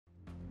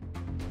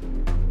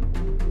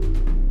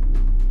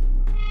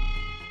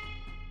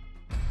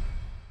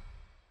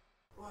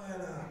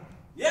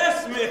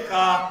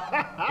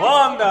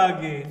One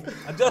doggy.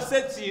 I just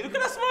said to you, look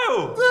at that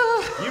smile.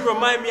 You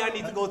remind me I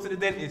need to go to the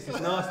dentist. It's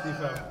nasty,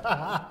 fam.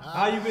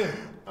 How you been?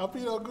 I've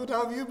been all good.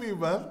 How have you been,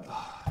 man?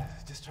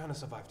 Just trying to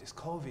survive this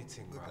COVID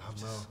thing, bro.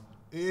 I know.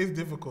 It is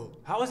difficult.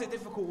 How is it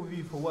difficult with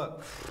you for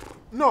work?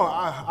 No,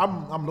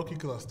 I'm lucky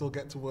because I still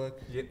get to work.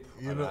 Yep.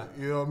 You know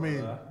what I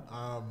mean?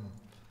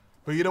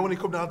 But you know when you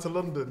come down to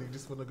London, you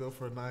just want to go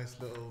for a nice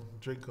little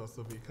drink or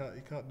something.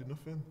 You can't do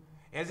nothing.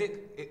 Is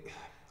it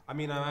I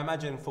mean, I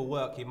imagine for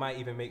work, it might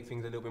even make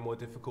things a little bit more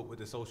difficult with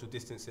the social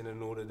distancing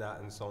and all of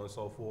that and so on and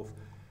so forth.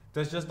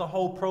 Does just the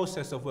whole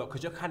process of work,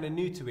 because you're kind of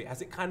new to it,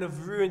 has it kind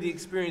of ruined the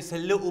experience a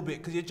little bit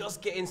because you're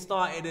just getting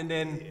started and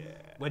then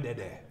when they're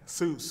there?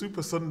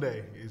 Super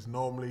Sunday is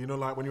normally, you know,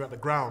 like when you're at the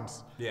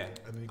grounds. Yeah.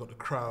 And then you got the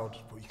crowd,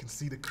 but you can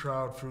see the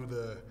crowd through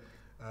the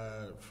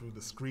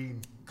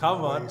screen.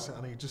 Come on.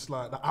 And you just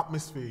like the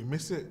atmosphere, you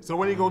miss it. So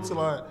when you go to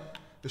like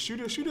the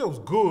studio's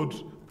good,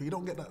 but you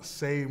don't get that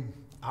same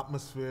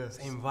atmosphere.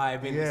 Same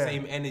vibe, the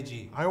same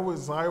energy. I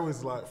always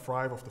like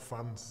thrive off the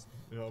fans.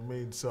 You know what I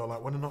mean? So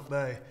like when they're not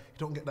there, you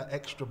don't get that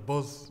extra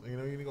buzz. You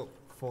know, you only got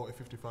 40,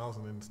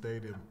 50,000 in the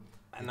stadium.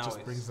 And it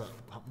just brings that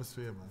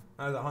atmosphere, man.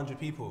 Now there's 100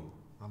 people.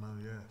 I know,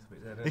 yeah.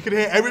 You can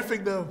hear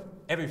everything though.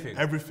 Everything?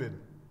 Everything.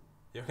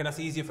 You reckon that's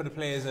easier for the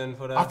players and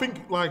for the... I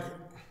think like,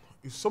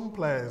 some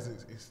players,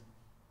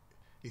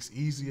 it's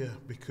easier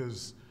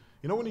because,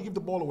 you know when you give the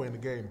ball away in the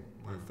game,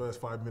 like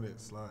first 5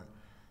 minutes, like,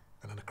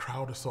 and then the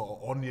crowd are sort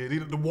of on you.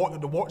 They're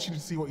watching to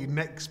see what your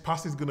next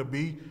pass is going to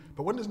be.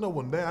 But when there's no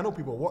one there, I know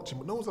people are watching,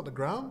 but no one's at the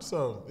ground,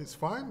 so it's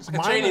fine. It's like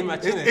a training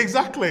match, isn't it?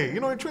 Exactly.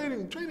 You know, in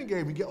training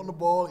game, you get on the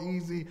ball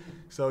easy.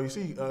 So you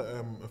see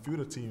a few of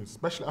the teams,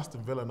 especially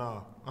Aston Villa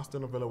now.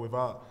 Aston Villa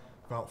without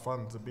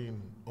fans have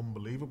been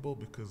unbelievable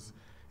because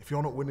if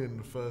you're not winning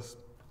the first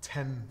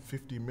 10,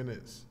 15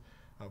 minutes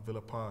at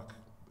Villa Park,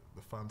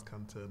 the fans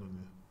can turn on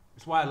you.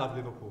 It's why I love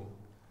Liverpool.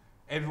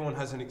 Everyone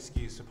has an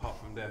excuse apart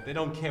from them. They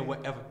don't care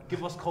whatever.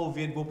 Give us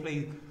COVID, we'll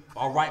play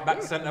our right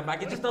back, centre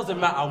back. It just doesn't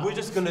matter. We're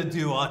just going to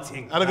do our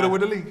thing. And they're going to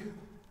win the league.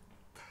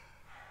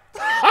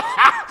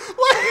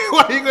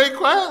 Why are you going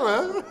quiet,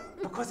 man?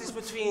 Because it's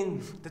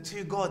between the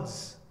two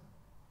gods.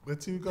 The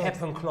two gods?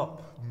 Pep and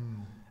Klopp.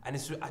 And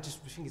I just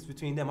think it's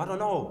between them. I don't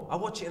know. I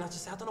watch it and I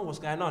just say, I don't know what's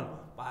going on.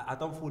 But I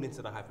don't fall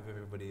into the hype of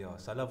everybody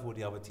else. I love all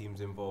the other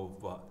teams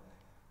involved. But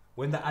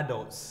when the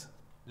adults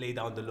lay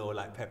down the law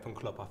like Pep and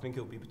Klopp, I think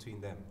it'll be between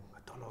them. I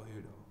don't know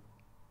who though.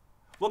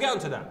 We'll get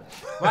onto that.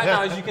 Right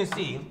now, as you can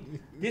see,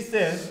 this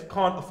says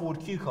can't afford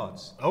cue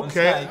cards.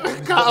 Okay,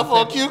 can't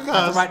afford cue cards. I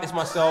had to write this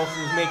myself.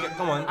 Make it.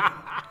 Come on.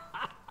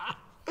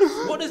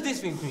 What does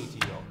this thing mean to you,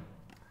 though?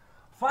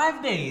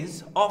 5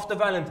 days after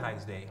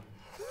Valentine's Day,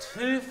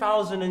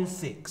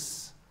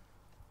 2006.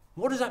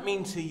 What does that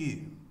mean to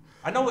you?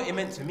 I know what it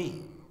meant to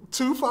me.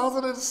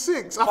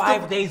 2006.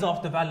 5 days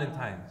after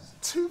Valentine's.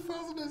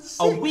 2006.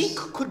 A week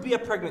could be a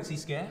pregnancy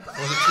scare.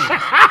 Or was it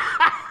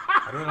 2?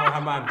 I don't know how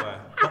mine were.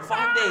 But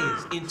 5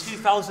 days in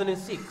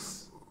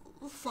 2006.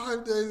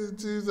 5 days in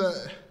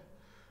 2006.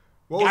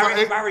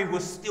 Gareth Barry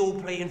was still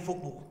playing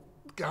football.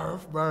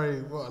 Gareth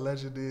Barry, what a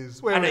legend he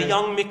is. And a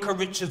young Micah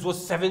Richards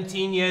was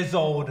 17 years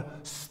old,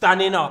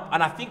 standing up.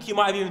 And I think you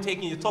might have even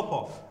taken your top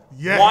off.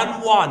 Yeah.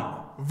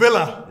 1-1.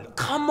 Villa.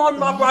 Come on,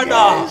 my brother.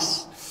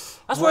 Yes.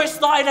 That's where it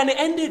started and it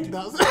ended.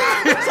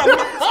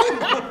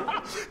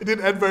 It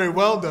didn't end very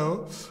well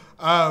though.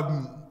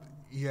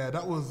 Yeah,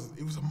 it was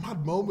a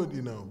mad moment,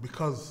 you know,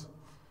 because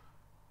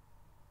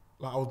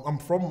like I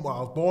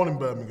was born in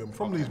Birmingham,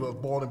 from Leeds, but I was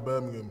born in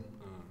Birmingham.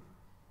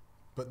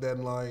 But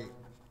then like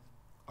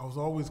I was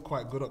always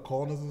quite good at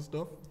corners and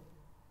stuff.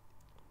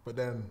 But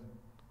then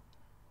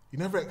you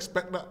never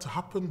expect that to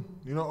happen.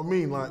 You know what I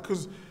mean? Like,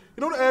 because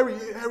you know the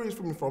areas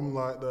from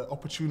like the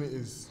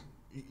opportunities,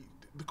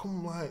 they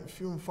come like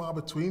few and far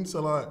between.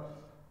 So like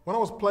when I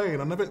was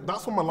playing,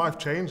 that's when my life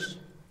changed.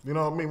 You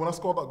know what I mean? When I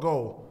scored that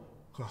goal,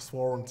 I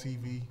swore on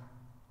TV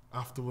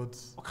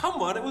afterwards. Oh,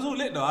 come on, it was all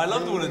lit though. I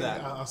loved all of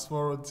that. I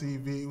swore on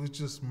TV. It was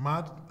just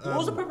mad. What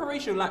was the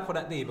preparation like for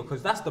that day?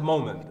 Because that's the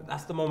moment.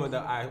 That's the moment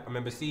that I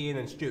remember seeing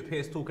and Stuart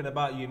Pearce talking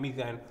about you and me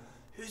going,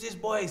 who's this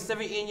boy?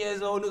 17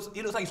 years old.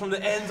 He looks like he's from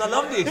the ends. I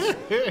love this.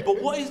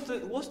 But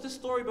what's the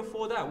story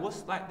before that?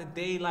 What's like the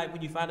day like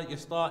when you found out you're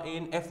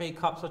starting? FA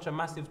Cup, such a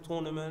massive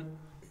tournament.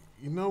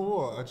 You know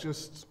what?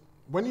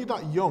 When you're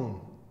that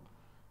young,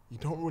 you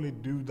don't really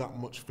do that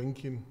much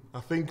thinking. I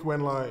think when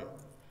like,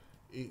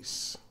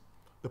 it's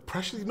the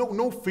pressure,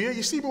 no fear.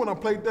 You see me when I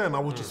played then, I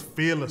was just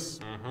fearless.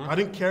 I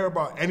didn't care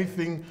about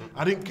anything.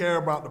 I didn't care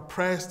about the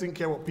press, didn't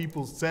care what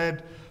people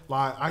said.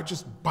 Like, I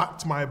just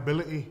backed my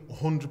ability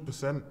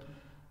 100%.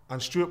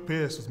 And Stuart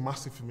Pearce was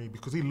massive for me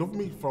because he loved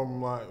me from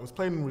like, I was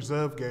playing in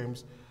reserve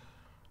games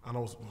and I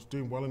was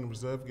doing well in the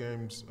reserve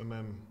games. And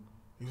then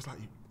he was like,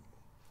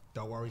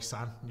 don't worry,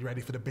 son, you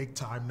ready for the big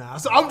time now?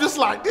 So I'm just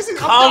like,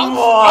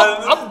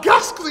 I'm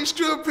gassed because he's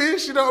Stuart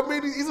Pearce, you know what I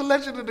mean? He's a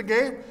legend in the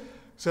game.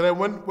 So then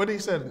when he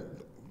said,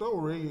 don't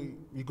worry,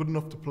 you're good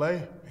enough to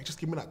play, he just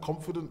gave me that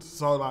confidence.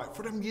 So like,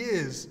 for them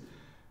years,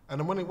 and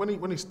then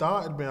when he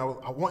started me, I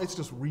wanted to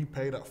just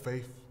repay that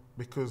faith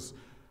because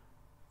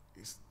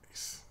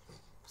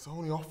it's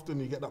only often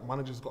you get that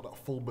manager's got that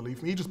full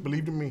belief. He just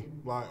believed in me,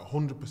 like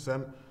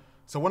 100%.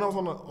 So when I was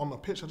on the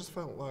pitch, I just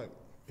felt like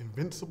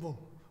invincible.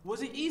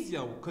 Was it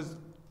easier? Because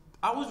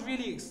I was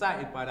really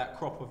excited by that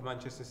crop of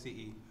Manchester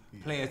City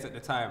players at the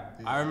time.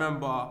 Yeah. I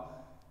remember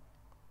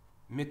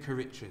Micah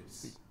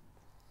Richards,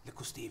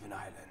 little Stephen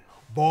Ireland.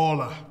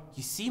 Baller.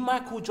 You see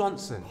Michael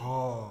Johnson?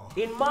 Oh.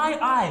 In my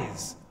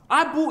eyes,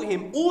 I bought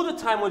him all the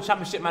time on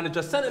Championship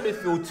Manager, centre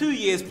midfield, 2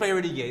 years, player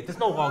of the year. There's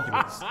no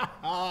arguments.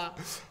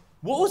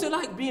 What was it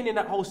like being in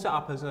that whole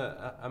setup as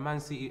a Man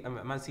City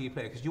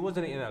player? Because you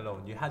wasn't in it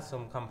alone. You had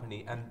some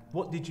company. And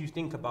what did you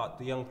think about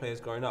the young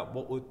players growing up?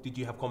 Did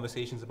you have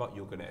conversations about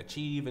you were going to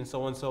achieve and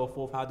so on and so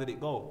forth? How did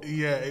it go?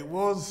 Yeah, it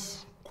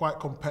was quite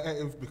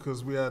competitive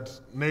because we had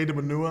Nader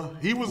Manua.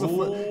 He was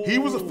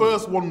the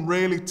first one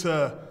really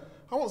to,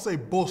 I won't say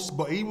bust,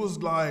 but he was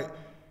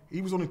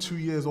only 2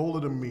 years older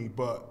than me,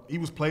 but he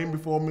was playing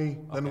before me.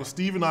 Okay. Then there was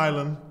Stephen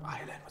Ireland.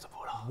 Ireland was a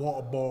baller. What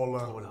a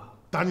baller.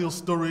 Daniel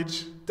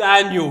Sturridge.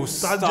 Daniel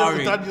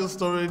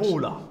Sturridge.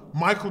 Baller.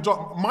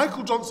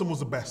 Michael Johnson was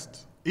the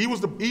best. He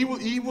was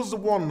the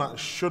one that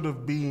should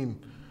have been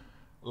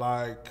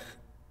like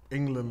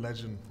England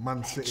legend,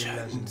 Man City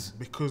legend,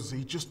 because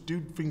he just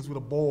did things with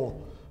a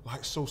ball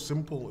like so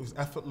simple. It was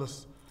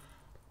effortless,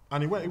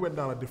 and he went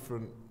down a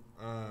different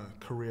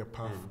career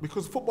path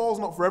because football's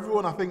not for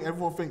everyone. I think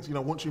everyone thinks,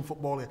 once you're in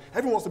football,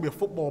 everyone wants to be a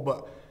footballer,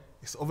 but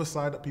it's the other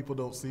side that people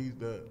don't see,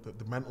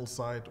 the mental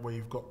side where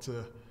you've got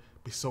to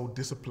be so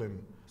disciplined.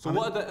 So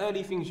what are the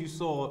early things you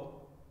saw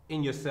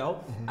in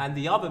yourself and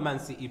the other Man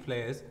City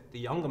players, the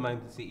younger Man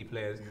City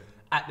players,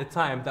 at the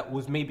time that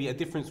was maybe a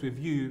difference with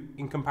you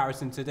in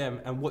comparison to them,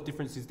 and what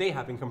differences they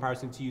have in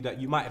comparison to you that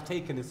you might have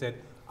taken and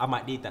said, I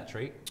might need that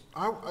trait?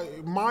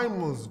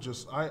 Mine was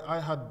just,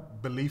 I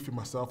had belief in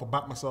myself. I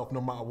backed myself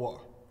no matter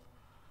what.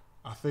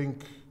 I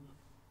think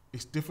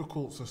it's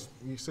difficult. So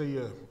you say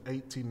you're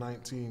 18,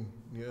 19,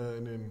 you're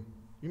earning,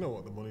 you know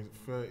what the money is,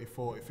 30,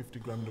 40, 50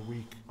 grand a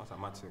week. That's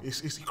like mad too.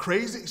 It's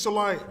crazy. So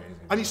and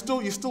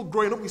you're still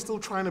growing up, you're still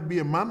trying to be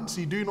a man. So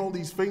you're doing all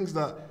these things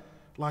that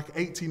like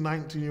 18,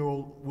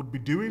 19-year-old would be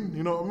doing,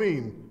 you know what I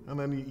mean? And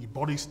then your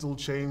body's still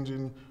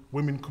changing,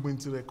 women come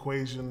into the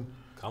equation.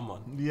 Come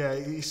on. Yeah,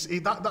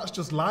 that's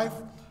just life.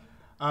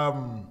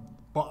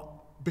 But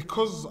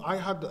because I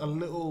had a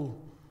little,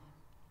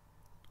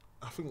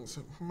 I think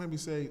maybe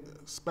say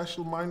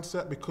special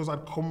mindset, because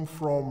I'd come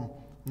from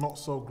not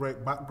so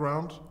great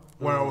background,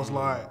 where I was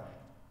like,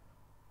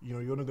 you're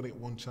only gonna get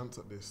one chance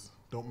at this.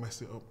 Don't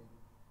mess it up.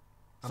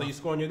 So you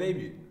score on your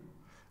debut?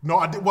 No,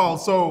 I did. Well,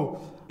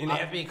 so in the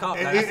FA Cup,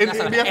 in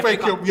the FA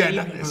Cup,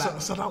 yeah.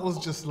 So that was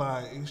just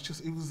like,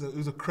 it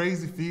was a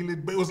crazy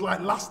feeling. But it was like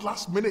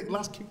last minute,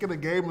 last kick of the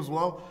game as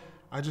well.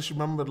 I just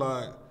remembered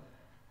like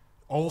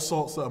all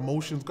sorts of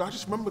emotions. I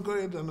just remember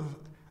going and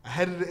I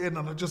headed it in,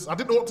 and I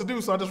didn't know what to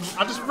do, so I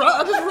just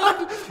ran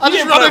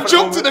and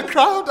jumped in the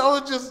crowd.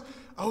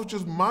 I was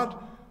just mad.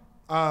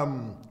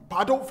 But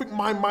I don't think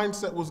my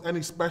mindset was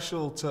any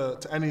special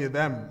to any of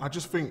them. I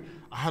just think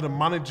I had a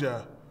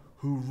manager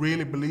who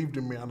really believed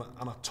in me, and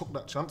I took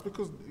that chance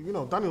because,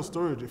 Daniel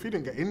Sturridge, if he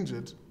didn't get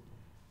injured,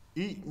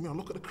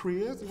 look at the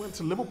careers. He went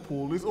to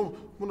Liverpool. He's one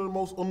of the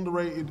most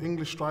underrated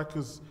English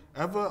strikers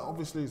ever.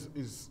 Obviously,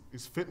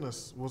 his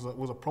fitness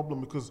was a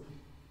problem because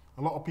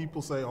a lot of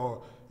people say,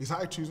 oh, his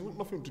attitude's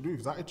nothing to do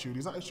with his attitude.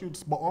 His attitude's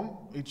spot on.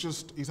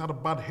 He's had a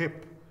bad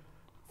hip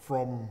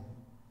from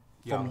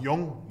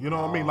young, you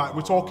know what I mean? Like,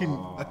 we're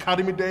talking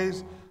academy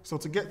days. So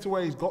to get to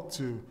where he's got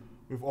to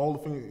with all the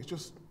things, it's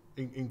just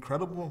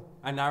incredible.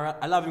 And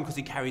I love him because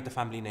he carried the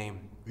family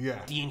name. Yeah.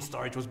 Dean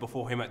Sturridge was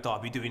before him at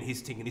Derby doing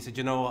his thing, and he said,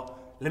 you know what,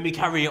 let me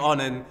carry it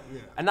on. And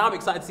now I'm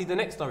excited to see the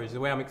next Sturridge, the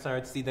way I'm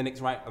excited to see the next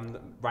Wright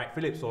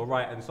Phillips or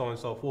Wright and so on and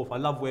so forth. I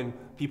love when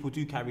people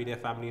do carry their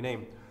family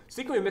name.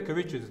 Sticking with Micah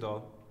Richards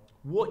though,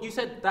 what you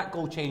said, that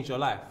goal changed your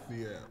life.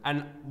 Yeah.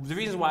 And the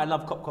reason why I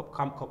love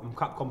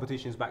cup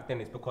competitions back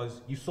then is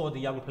because you saw the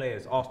young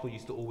players. Arsenal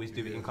used to always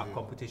do it in cup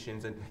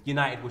competitions, and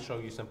United will show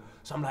you some.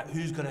 So I'm like,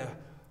 who's gonna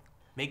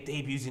make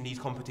debuts in these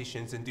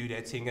competitions and do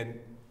their thing? And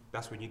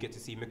that's when you get to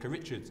see Micah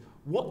Richards.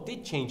 What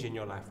did change in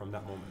your life from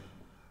that moment?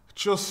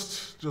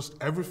 Just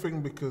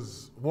everything,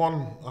 because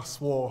one, I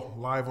swore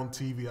live on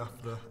TV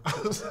after.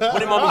 What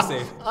did Mummy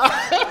say?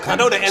 I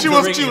know the she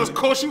was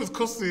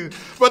cussing,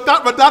 but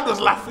my dad was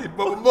laughing.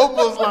 But my mum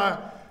was like,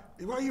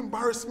 "Why are you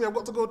embarrassing me? I've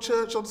got to go to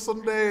church on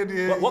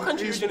Sunday." And, what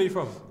country originally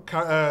from?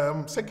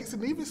 St. Kitts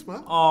and Nevis,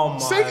 man. Oh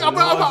my I'm an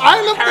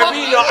island boy.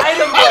 Caribbean, you're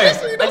island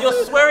boy, and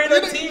you're swearing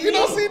on TV. You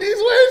don't see these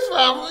waves,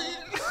 fam.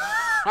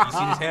 You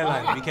see this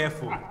hairline? Be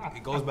careful.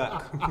 It goes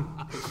back.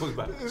 It goes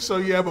back. So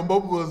yeah, my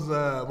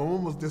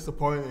mum was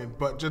disappointed.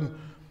 But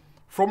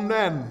from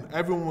then,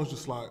 everyone was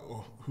just like,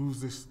 "Oh, who's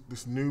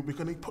this new?"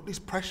 Because he put this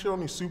pressure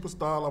on his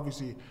superstar.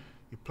 Obviously,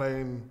 you're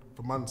playing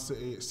for Man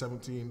City at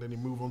 17, then you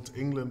move on to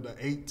England at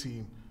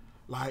 18.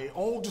 Like, it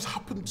all just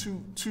happened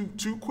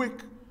too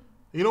quick.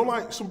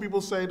 Like some people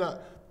say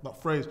that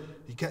phrase,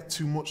 you get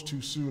too much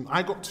too soon.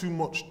 I got too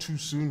much too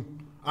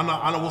soon, and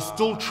I was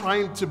still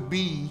trying to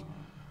be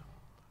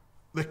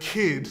the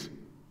kid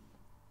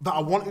that I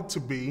wanted to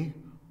be,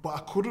 but I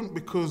couldn't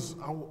because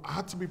I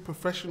had to be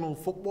professional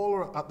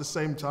footballer at the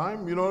same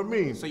time. You know what I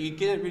mean? So you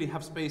didn't really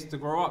have space to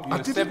grow up.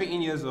 You're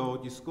 17 years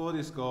old, you score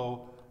this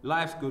goal,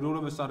 life's good, all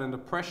of a sudden the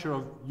pressure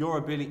of your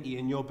ability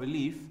and your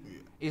belief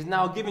is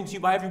now given to you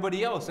by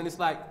everybody else. And it's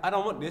like, I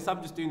don't want this,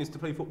 I'm just doing this to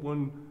play football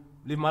and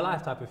live my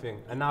life type of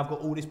thing. And now I've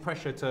got all this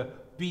pressure to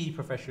be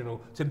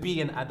professional, to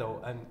be an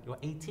adult, and you're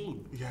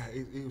 18. Yeah,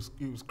 it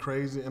was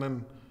crazy. And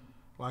then,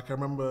 like, I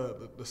remember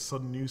the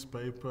Sun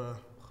newspaper,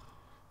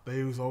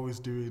 they was always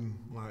doing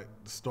like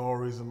the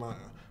stories and like,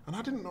 and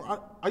I didn't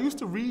know, I used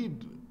to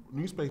read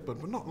newspapers,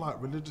 but not like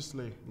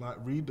religiously, like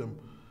read them.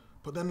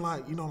 But then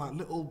like, you know, like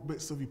little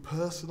bits of your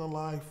personal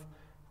life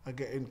are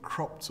getting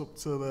cropped up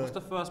to the... What's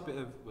the first bit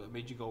of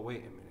made you go, wait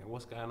a minute,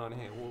 what's going on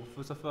here?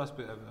 What's the first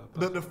bit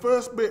of... The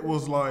first bit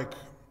was like,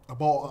 I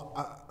bought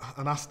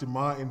an Aston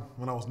Martin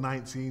when I was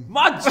 19.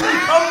 My G,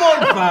 come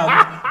on,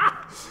 fam!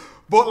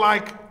 But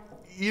like,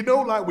 you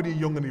know, like when you're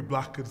young and you're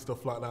black and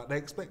stuff like that, they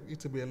expect you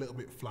to be a little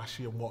bit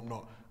flashy and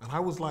whatnot. And I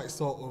was like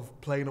sort of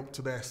playing up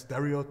to their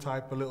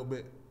stereotype a little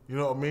bit. You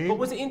know what I mean? But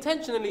was it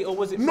intentionally or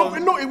was it No,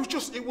 it was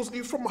just, it was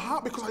from my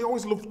heart because I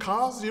always loved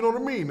cars, you know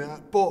what I mean?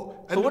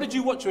 So what did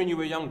you watch when you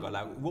were younger?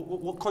 Like,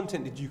 what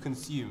content did you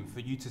consume for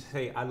you to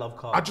say, I love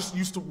cars? I just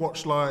used to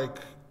watch like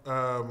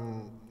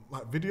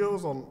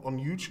videos on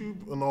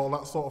YouTube and all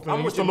that sort of thing.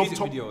 I used to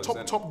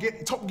love Top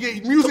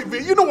Gear music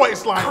video. You know what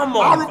it's like? Come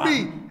on,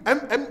 R&B,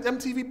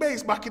 MTV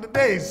Bass back in the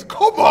days.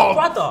 Come on,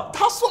 brother.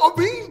 That's what I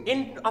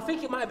mean. I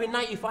think it might have been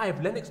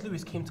 95. Lennox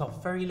Lewis came to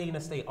Ferry Lane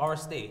Estate, our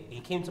estate.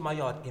 He came to my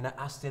yard in an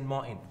Aston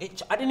Martin.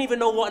 I didn't even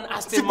know what an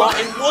Aston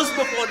Martin was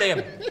before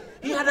them.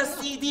 He had a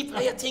CD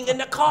player thing in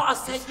the car. I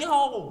said,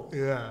 yo.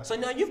 Yeah. So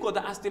now you've got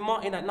the Aston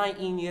Martin at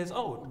 19 years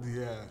old.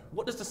 Yeah.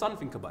 What does the son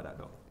think about that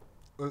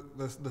though?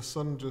 The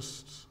son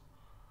just...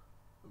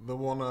 They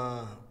want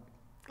to,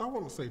 I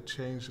wouldn't say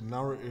change the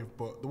narrative,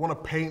 but they want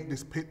to paint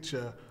this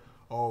picture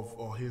of,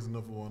 oh, here's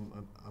another one,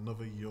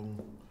 another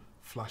young,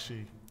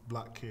 flashy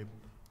black kid.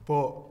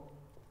 But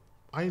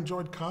I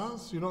enjoyed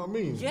cars, you know what I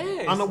mean?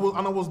 Yes. And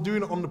I was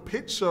doing it on the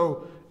pitch,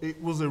 so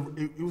it was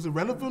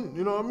irrelevant,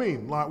 you know what I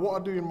mean? Like what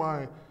I do in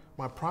my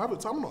private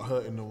time, I'm not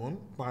hurting no one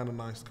buying a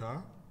nice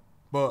car.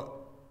 But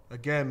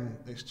again,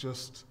 it's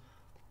just,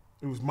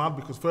 it was mad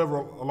because further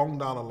along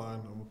down the line,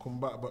 and we'll come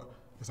back, but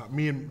it's like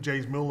me and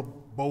James Milner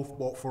both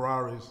bought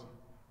Ferraris.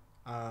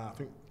 I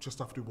think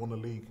just after we won the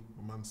league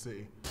with Man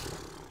City.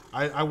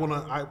 I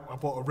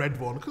bought a red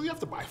one because you have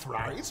to buy a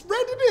Ferrari. It's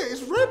red, isn't it?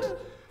 It's red.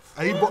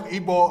 And he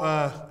bought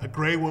a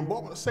grey one,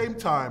 bought them at the same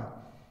time.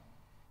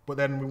 But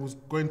then we was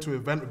going to an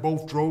event. We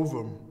both drove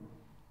them,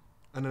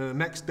 and then the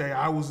next day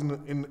I was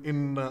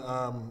in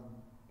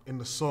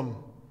the Sun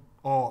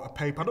or a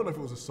paper. I don't know if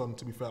it was a Sun.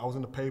 To be fair, I was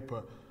in the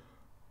paper.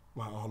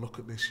 Like, oh, look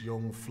at this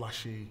young,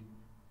 flashy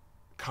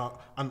car,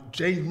 and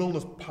James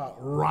Milner's parked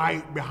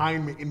right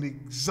behind me in the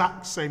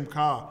exact same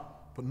car,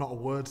 but not a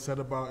word said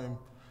about him.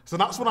 So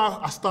that's when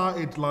I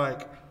started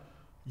like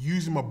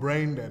using my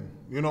brain then,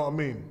 you know what I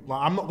mean? Like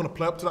I'm not gonna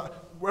play up to that.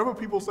 Wherever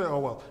people say, oh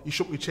well, you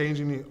shouldn't be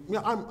changing it.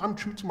 Yeah, I'm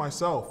true to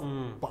myself,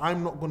 but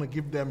I'm not gonna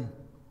give them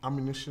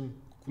ammunition.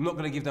 I'm not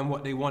gonna give them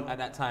what they want at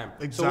that time.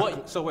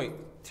 Exactly. So wait,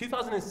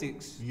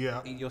 2006,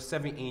 yeah. You're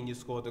 17, you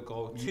scored a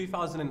goal.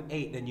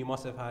 2008, then you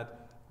must have had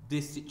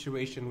this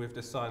situation with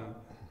the Sun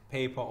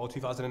paper, or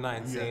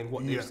 2009 saying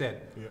what they've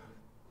said. Yeah.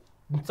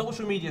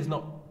 Social media is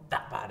not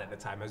that bad at the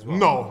time as well.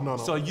 No.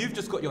 So you've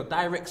just got your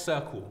direct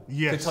circle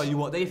to tell you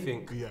what they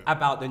think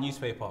about the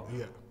newspaper.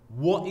 Yeah.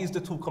 What is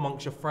the talk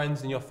amongst your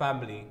friends and your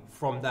family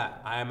from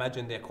that? I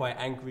imagine they're quite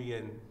angry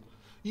and...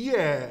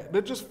 Yeah,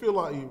 they just feel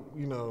like,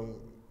 you're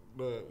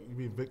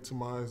being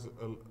victimized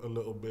a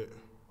little bit.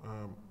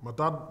 My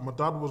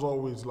dad was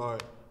always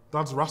like,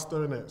 Dad's Rasta,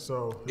 innit?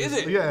 So is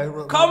it? Yeah.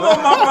 Come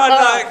on,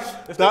 my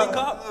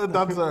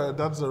brother.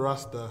 Dad's a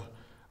Rasta,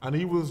 and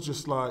he was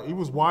just like, he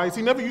was wise.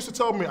 He never used to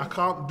tell me I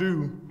can't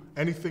do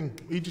anything.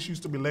 He just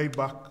used to be laid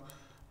back,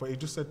 but he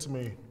just said to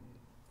me,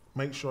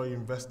 make sure you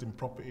invest in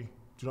property.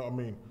 Do you know what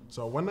I mean?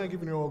 So when they're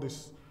giving you all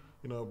this,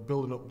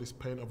 building up this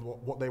paint of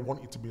what they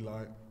want you to be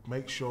like,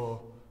 make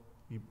sure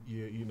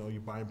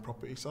you're buying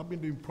property. So I've been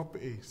doing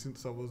property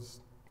since I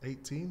was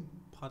 18.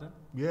 Pardon?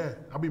 Yeah,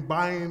 I've been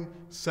buying,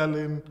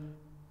 selling.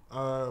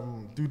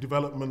 Do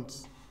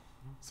developments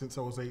since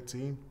I was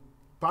 18,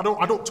 but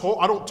I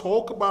don't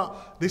talk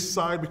about this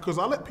side because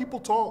I let people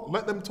talk.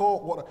 Let them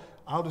talk.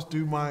 I'll just do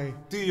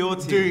your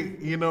thing.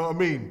 You know what I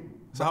mean?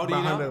 So how old are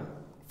you now?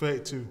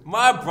 32.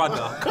 My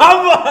brother,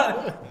 come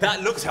on.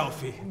 That looks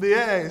healthy.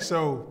 Yeah.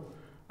 So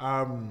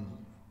I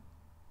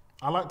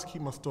like to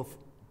keep my stuff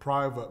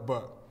private,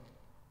 but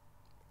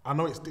I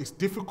know it's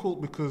difficult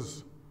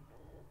because.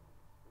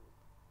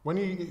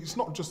 It's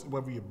not just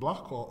whether you're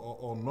black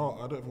or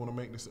not. I don't even want to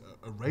make this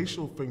a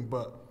racial thing,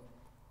 but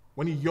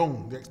when you're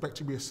young, they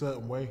expect you to be a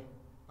certain way.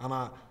 And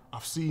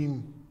I've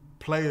seen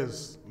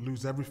players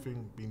lose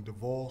everything, being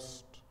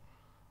divorced,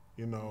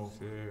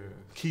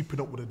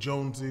 keeping up with the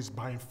Joneses,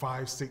 buying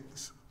 5,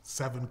 6,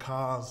 7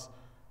 cars,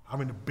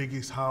 having the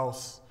biggest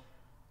house,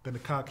 then they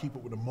can't keep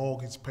up with the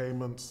mortgage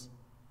payments.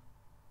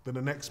 then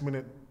the next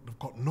minute they've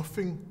got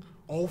nothing,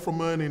 all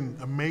from earning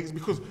amazing.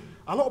 Because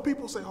a lot of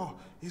people say, oh,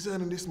 he's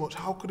earning this much,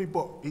 how could he?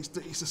 But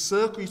it's a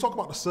circle. You talk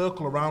about the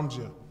circle around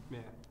you. Yeah.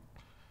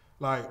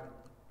 Like,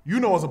 you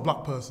know, as a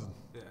black person,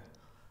 Yeah.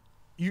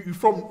 you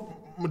from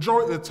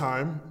majority of the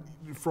time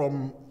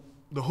from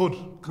the hood.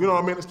 You know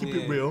what I mean? Let's keep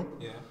it real.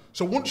 Yeah.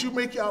 So once you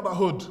make it out of that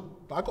hood,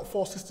 I got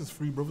 4 sisters,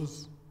 3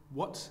 brothers.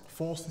 What?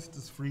 4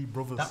 sisters, 3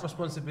 brothers. That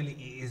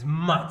responsibility is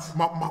mad.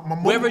 My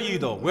mum, Where are you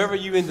though? Where are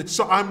you in the?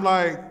 So I'm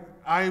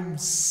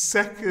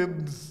third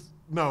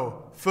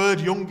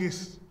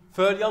youngest.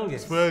 Third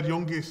youngest. Third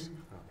youngest.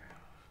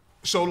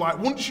 So like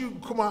once you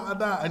come out of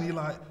that and you're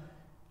like,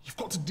 you've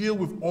got to deal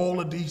with all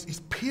of these.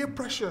 It's peer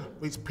pressure.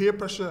 It's peer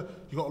pressure.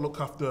 You got to look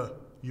after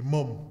your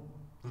mum,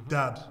 your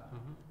dad,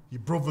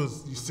 your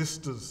brothers, your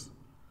sisters.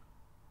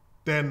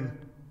 Then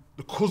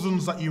the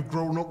cousins that you've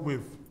grown up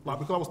with. Like,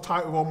 because I was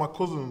tight with all my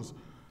cousins.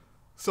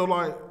 So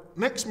like,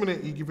 next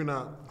minute you're giving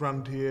out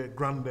grand here,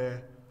 grand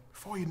there.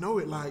 Before you know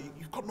it, like,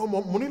 you've got no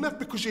more money left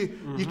because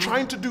you're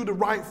trying to do the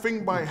right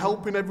thing by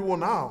helping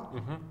everyone out.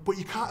 But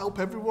you can't help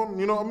everyone,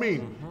 you know what I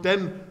mean?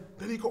 Then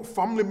you got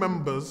family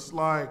members,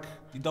 like...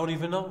 You don't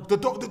even know. They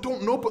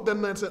don't know, but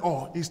then they say,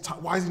 oh,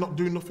 why is he not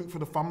doing nothing for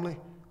the family?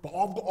 But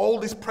I've got all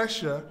this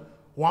pressure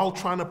while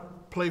trying to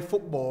play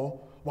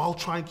football, while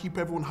trying to keep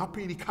everyone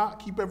happy, and you can't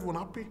keep everyone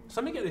happy.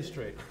 So let me get this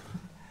straight.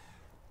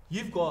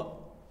 You've got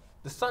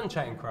the sun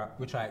chatting crap,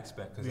 which I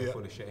expect, because they're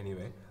full of shit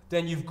anyway.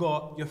 Then you've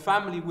got your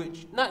family,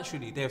 which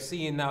naturally they're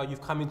seeing now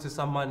you've come into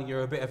some money,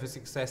 you're a bit of a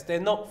success.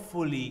 They're not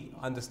fully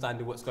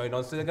understanding what's going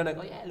on. So they're going to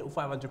go, yeah, a little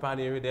 £500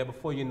 here and there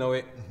before you know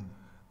it.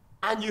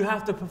 And you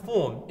have to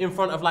perform in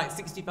front of like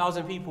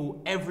 60,000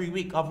 people every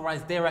week.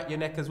 Otherwise, they're at your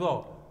neck as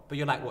well. But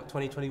you're like, what,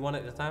 2021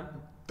 at the time?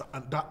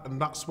 And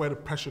that's where the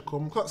pressure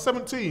comes. At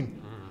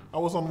 17, I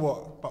was on what,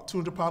 about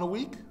 £200 a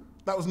week?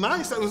 That was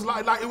nice. That was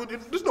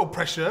there's no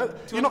pressure.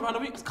 £200 a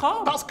week is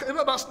calm.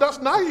 That's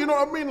nice. You know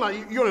what I mean?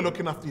 Like, you're only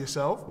looking after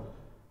yourself,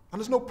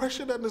 and there's no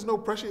pressure. Then there's no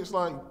pressure. It's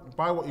like,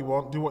 buy what you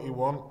want, do what you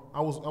want.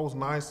 I was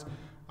nice.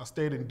 I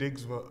stayed in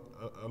digs with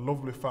a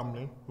lovely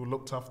family who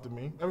looked after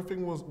me.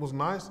 Everything was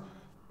nice.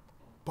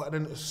 But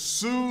then as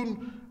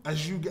soon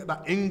as you get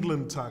that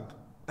England tag,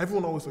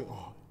 everyone always think,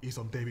 oh, he's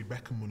on David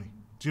Beckham money.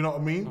 Do you know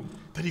what I mean?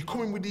 Then you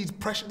come in with these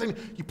pressure. Then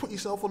you put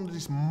yourself under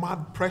this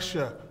mad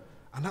pressure.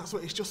 And that's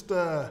what it's just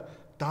a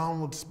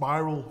downward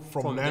spiral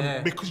from them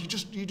there. because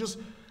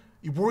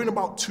you're worrying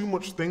about too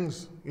much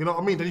things. You know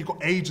what I mean? Then you've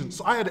got agents.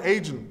 So I had an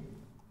agent.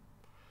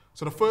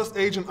 So the first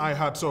agent I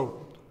had,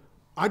 so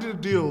I did a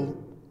deal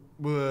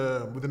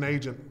with an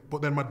agent,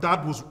 but then my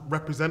dad was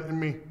representing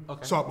me.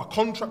 Okay. So my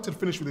contract had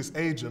finished with this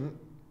agent.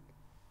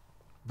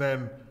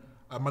 Then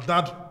my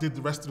dad did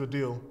the rest of the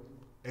deal.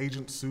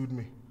 Agent sued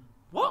me.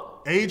 What?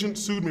 Agent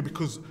sued me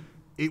because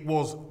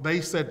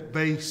they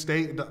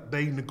stated that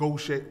they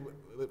negotiate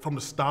from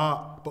the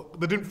start, but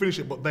they didn't finish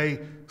it, but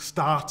they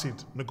started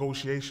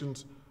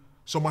negotiations.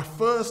 So my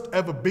first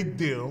ever big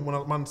deal when I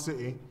was at Man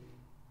City,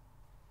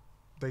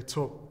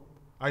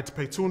 I had to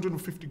pay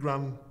 250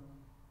 grand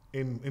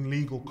in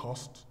legal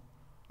costs,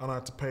 and I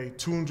had to pay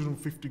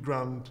 250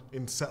 grand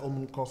in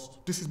settlement costs.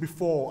 This is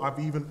before I've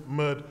even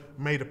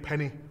made a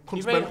penny.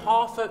 You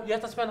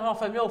had to spend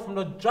 $500,000 from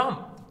the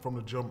jump. From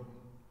the jump.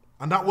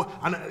 And that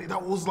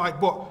was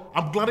like, but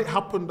I'm glad it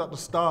happened at the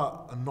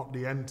start and not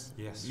the end.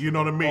 Yes. You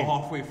know what I mean?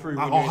 Or halfway through.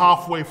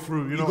 Halfway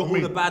through, you know what I mean?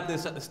 You got all the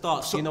badness at the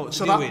start, so you know what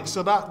to do with.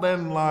 So that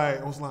then,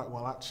 like, I was like,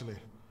 well, actually,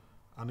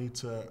 I need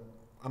to,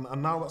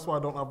 and now that's why I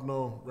don't have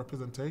no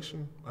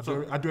representation. I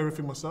do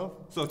everything myself.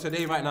 So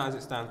today, right now, as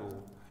it stands,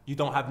 you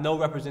don't have no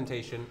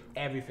representation,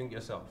 everything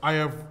yourself. I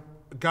have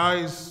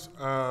guys,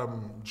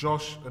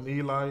 Josh and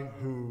Eli,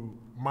 who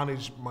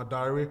manage my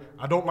diary.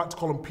 I don't like to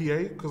call them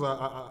PA because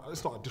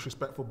it's not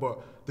disrespectful,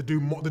 but they do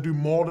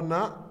more than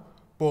that.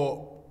 But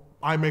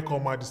I make all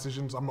my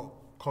decisions. I'm not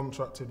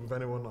contracted with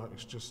anyone.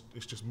 It's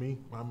just me.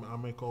 I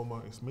make all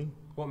it's me.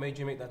 What made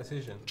you make that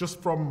decision?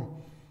 Just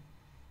from,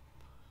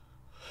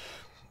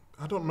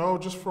 I don't know,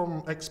 just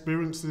from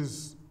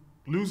experiences.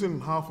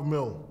 Losing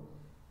 $500,000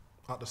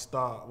 at the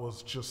start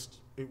was just,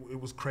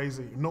 it was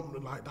crazy.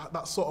 Not like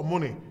that sort of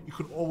money you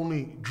could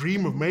only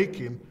dream of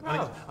making,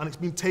 and it's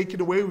been taken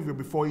away with you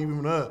before you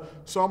even earn.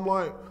 So I'm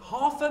like,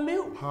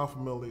 $500,000?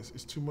 $500,000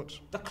 is too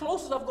much. The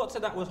closest I've got to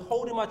that was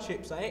holding my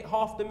chips. I ate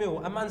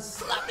 $500,000. A man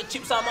slapped the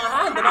chips out of my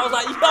hand, and I was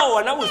like, yo,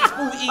 and that was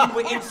school Eve.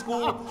 We're in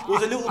school. It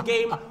was a little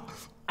game.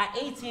 At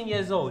 18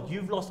 years old,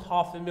 you've lost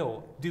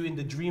 $500,000 doing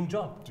the dream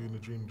job. Doing the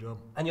dream job.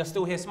 And you're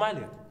still here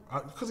smiling.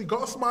 Because you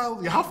got to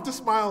smile. You have to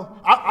smile.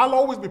 I'll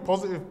always be a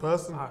positive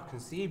person. I can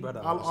see, brother.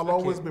 I'll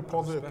always be a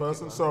positive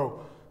person.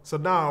 So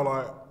now,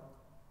 like,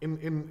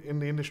 in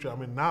the industry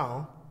I'm in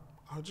now,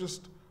 I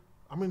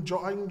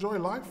enjoy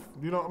life.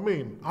 You know what I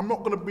mean? I'm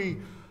not going to be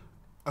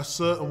a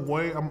certain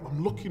way.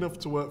 I'm lucky enough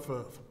to work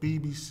for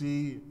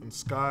BBC and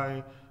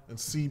Sky and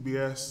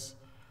CBS.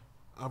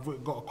 I've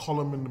got a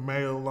column in the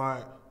Mail.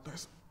 Like,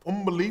 that's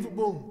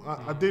unbelievable.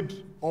 I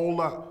did all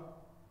that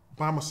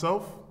by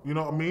myself. You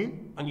know what I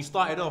mean? And you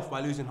started off by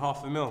losing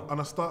 $500,000.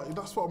 And I started.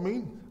 That's what I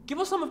mean. Give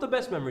us some of the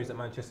best memories at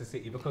Manchester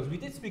City, because we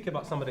did speak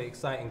about some of the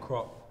exciting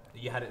crop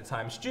that you had at the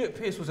time. Stuart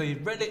Pearce was a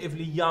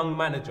relatively young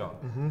manager.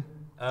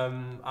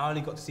 I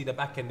only got to see the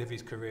back end of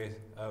his career,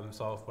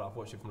 so I've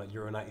watched it from like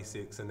Euro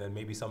 96 and then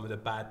maybe some of the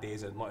bad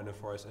days at Nottingham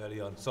Forest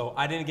early on. So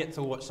I didn't get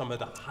to watch some of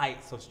the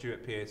heights of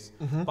Stuart Pearce,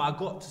 but I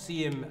got to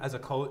see him as a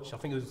coach. I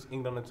think it was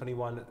England under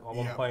 21 at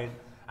one point.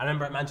 I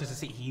remember at Manchester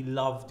City, he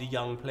loved the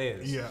young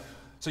players. Yeah.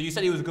 So you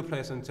said he was a good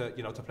person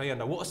to play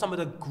under. What are some of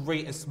the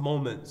greatest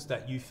moments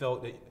that you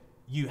felt that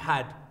you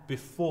had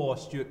before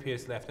Stuart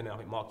Pearce left, and I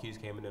think Mark Hughes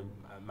came in and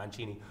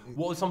Mancini?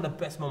 What were some of the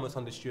best moments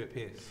under Stuart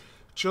Pearce?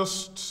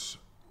 Just,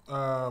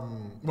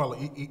 well,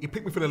 he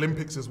picked me for the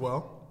Olympics as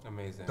well.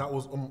 Amazing. That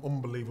was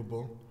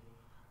unbelievable.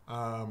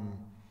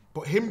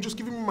 But him just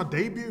giving me my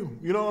debut,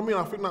 you know what I mean?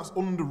 I think that's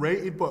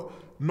underrated, but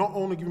not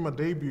only giving my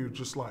debut,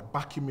 just like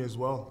backing me as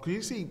well. Because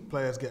you see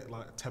players get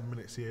like 10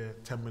 minutes here,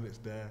 10 minutes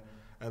there,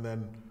 and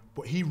then,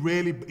 but he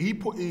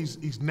put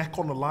his neck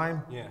on the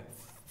line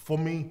for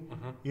me,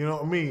 you know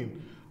what I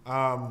mean?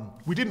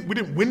 We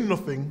didn't win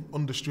nothing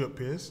under Stuart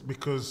Pearce,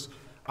 because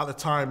at the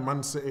time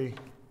Man City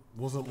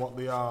wasn't what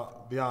they are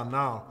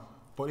now.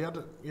 But he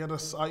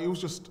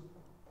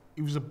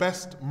was the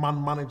best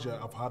manager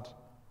I've had,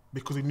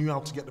 because he knew how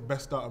to get the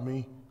best out of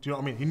me. Do you know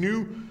what I mean? He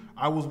knew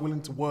I was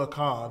willing to work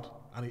hard,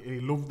 and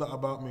he loved that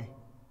about me.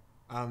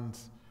 And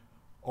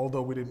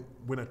although we didn't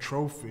win a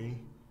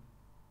trophy,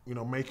 you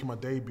know, making my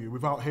debut,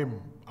 without him,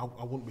 I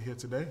wouldn't be here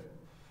today.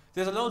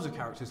 There's loads of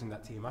characters in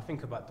that team. I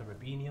think about the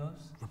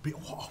Robinhos.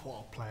 What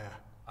a player.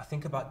 I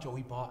think about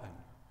Joey Barton.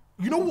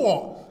 You know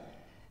what?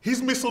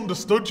 He's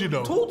misunderstood, you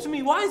know. Talk to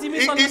me. Why is he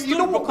misunderstood? You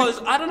know what?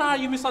 Because I don't know how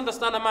you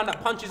misunderstand a man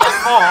that punches the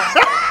heart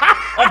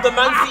of the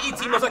Man City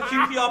team as a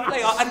QPR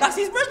player, and that's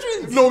his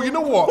brethren. No, you know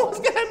what? What's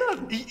going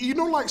on? You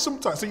know, like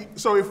sometimes.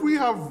 So if we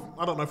have,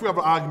 I don't know, if we have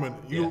an argument,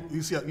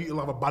 you'll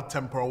have a bad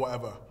temper or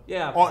whatever.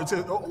 Yeah. Or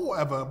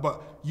whatever.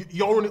 But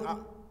you're only,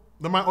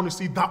 they might only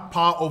see that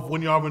part of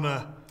when you're having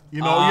a,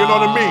 you know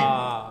what I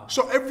mean.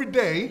 So every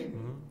day,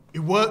 he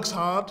works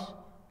hard.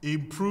 He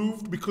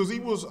improved, because he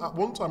was at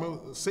one time he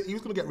was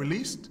going to get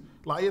released.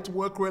 Like, he had to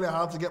work really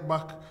hard to get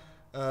back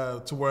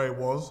to where he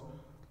was.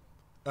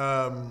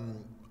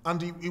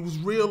 And he was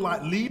real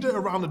like leader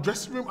around the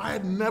dressing room. I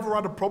had never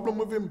had a problem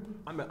with him.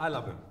 I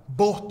love him.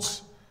 But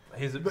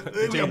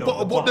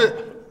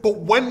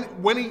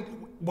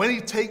when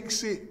he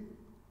takes it,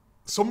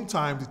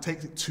 sometimes he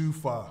takes it too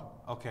far.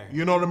 Okay.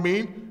 You know what I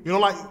mean? You know,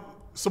 like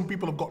some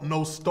people have got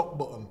no stop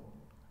button.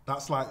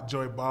 That's like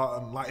Joey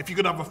Barton. Like, if you're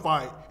gonna have a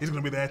fight, he's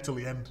gonna be there till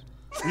the end.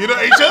 You know,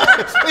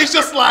 it's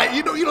just like,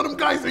 you know them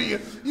guys that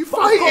you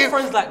fight. I've got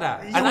friends like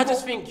that, and I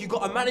just think you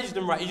got to manage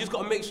them right. You just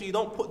got to make sure you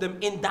don't put them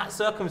in that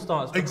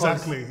circumstance.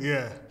 Exactly,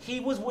 yeah. He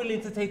was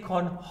willing to take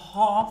on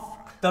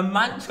half the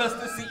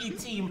Manchester City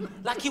team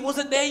like he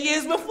wasn't there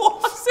years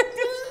before.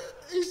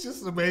 It's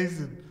just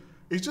amazing.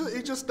 That's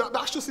just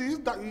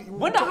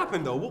when that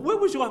happened though, where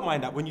was your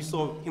mind at when you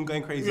saw him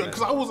going crazy? Yeah,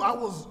 because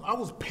I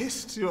was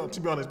pissed, you know, to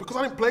be honest, because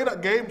I didn't play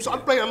that game. So I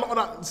played a lot of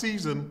that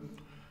season.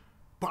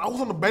 But I was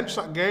on the bench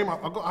that game. I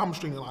got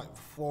hamstring like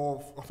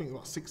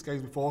 6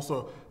 games before.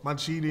 So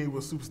Mancini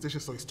was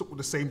superstitious, so he stuck with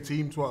the same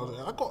team.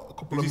 I got a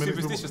couple of minutes.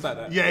 Superstitious like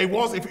that? Yeah, he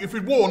was. If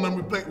he'd won, then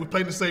we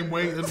played the same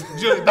way. And,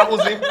 that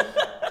was it.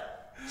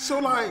 So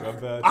like,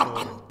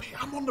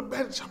 I'm on the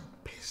bench. I'm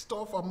pissed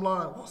off. I'm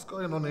like, what's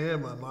going on here,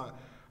 man? Like,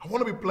 I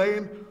want to be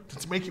playing.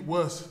 To make it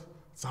worse,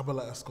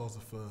 Zabaleta scores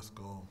the first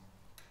goal.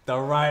 The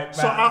right back.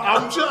 So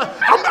I'm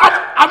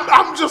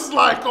just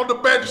like on the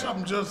bench.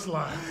 I'm just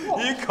like,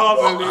 you can't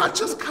believe. I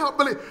just can't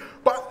believe.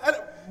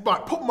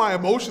 But put my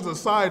emotions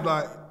aside.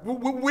 Like,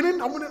 we're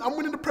winning. I'm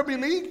winning the Premier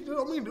League. You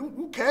know what I mean?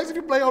 Who cares if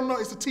you play or not?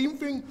 It's a team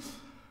thing.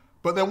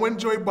 But then when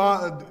Joey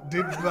Barton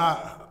did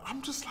that,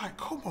 I'm just like,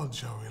 come on,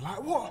 Joey.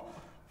 Like, what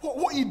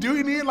are you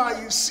doing here?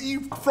 Like, you see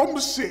from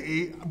the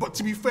City. But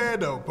to be fair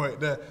though, but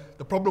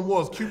the problem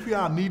was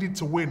QPR needed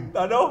to win.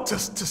 I know. To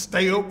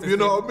stay up, you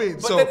know what I mean?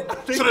 So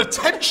the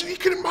tension, you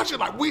can imagine,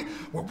 like we're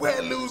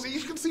losing.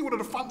 You can see one of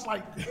the fans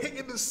like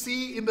hitting the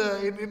seat in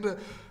the,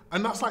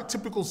 and that's like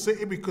typical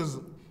City, because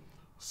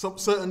some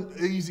certain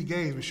easy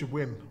games we should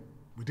win.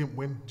 We didn't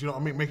win. Do you know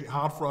what I mean? Make it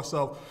hard for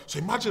ourselves. So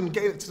imagine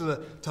getting it to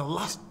the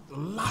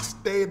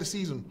last day of the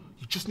season.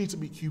 You just need to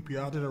beat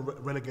QPR in a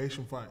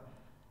relegation fight.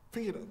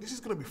 Thinking this is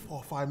gonna be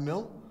 4 or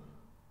 5-0,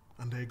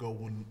 and they go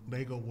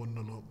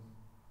 1-0 up.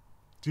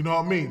 Do you know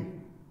what I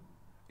mean?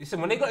 Listen,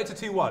 when they got it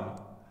to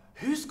 2-1,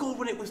 who scored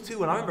when it was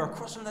 2-1? I remember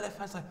across from the left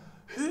hand side,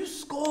 who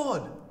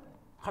scored?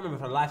 I can't remember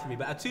for the life of me,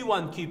 but a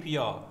 2-1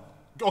 QPR.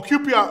 Oh,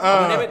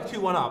 QPR. When they went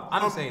 2-1 up,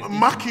 I'm saying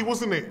Mackie,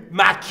 wasn't it?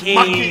 Mackie.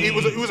 It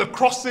was a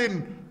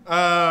crossing.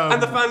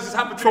 And the fans just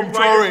happened to from be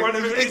right in front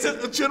of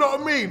it. Do you know what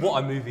I mean?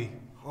 What a movie!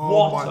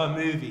 Oh, what a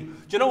movie!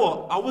 Do you know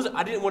what?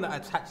 I didn't want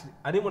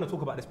to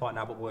talk about this part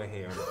now, but we're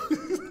here.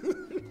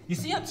 You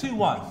see, at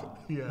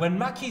 2-1, when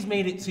Mackie's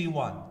made it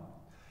 2-1.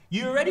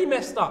 You already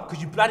messed up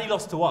because you bloody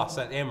lost to us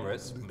at the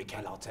Emirates.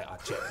 Mikel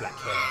Arteta, jet black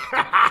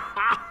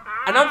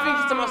hair. And I'm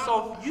thinking to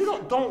myself, you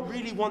lot don't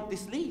really want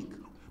this league.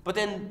 But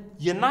then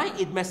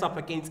United mess up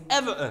against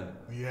Everton.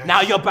 Yes.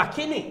 Now you're back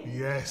in it.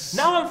 Yes.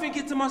 Now I'm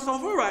thinking to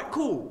myself, all right,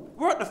 cool.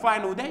 We're at the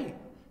final day.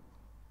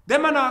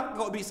 Them man are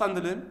got to beat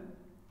Sunderland.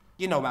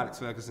 You know Alex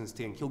Ferguson's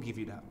thing. He'll give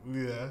you that.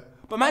 Yeah.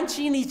 But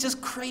Mancini's just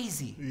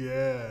crazy.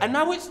 Yeah. And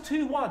now it's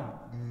 2-1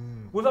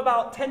 with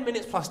about 10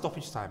 minutes plus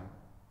stoppage time.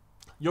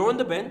 You're on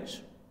the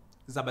bench.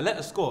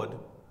 Zabaleta scored.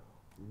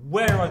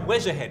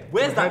 Where's your head?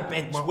 Where's that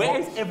bench?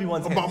 Where's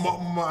everyone's head?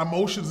 My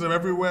emotions are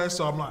everywhere,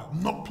 so I'm like,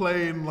 I'm not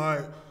playing,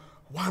 like,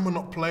 why am I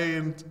not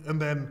playing? And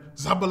then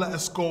Zabaleta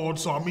scored,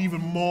 so I'm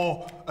even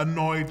more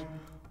annoyed.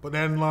 But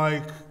then,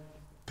 like,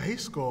 they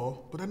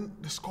score, but then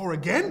they score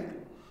again.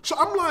 So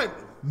I'm like,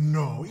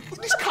 no,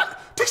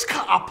 this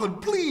can't happen,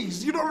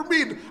 please. You know what I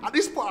mean? At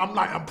this point,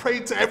 I'm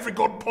praying to every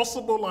God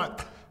possible, like,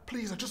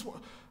 please, I just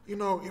want, you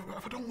know,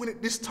 if I don't win it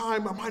this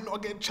time, I might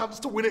not get a chance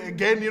to win it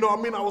again. You know what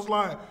I mean? I was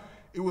like,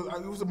 it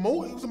was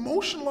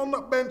emotional on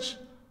that bench.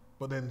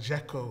 But then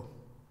Dzeko,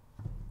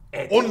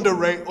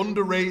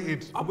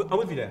 underrated. I'm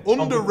with you there.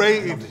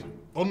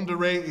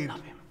 Underrated.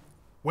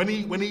 When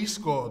he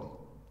scored,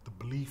 the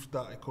belief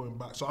started coming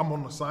back. So I'm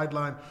on the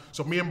sideline.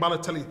 So me and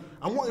Balotelli,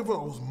 and what even I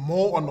was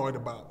more annoyed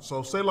about.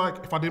 So say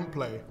like if I didn't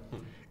play,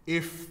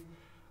 if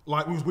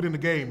like we was winning the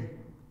game,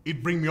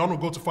 he'd bring me on,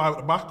 we'd go to 5 at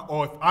the back.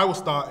 Or if I was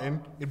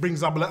starting, he'd bring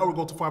Zabaleta, we'd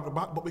go to 5 at the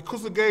back. But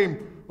because the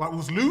game like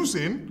was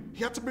losing,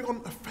 he had to bring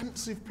on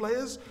offensive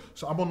players.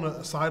 So I'm on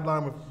the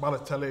sideline with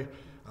Balotelli,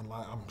 and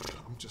like I'm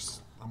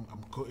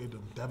gutted,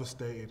 I'm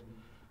devastated.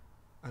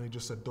 And he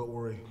just said, don't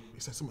worry. He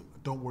said something,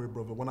 don't worry,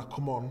 brother. When I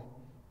come on,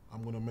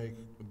 I'm going to make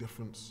a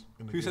difference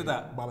in the game. Who said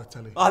that?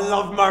 Balotelli. I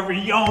love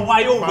Mario.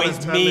 Why always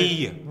Balotelli.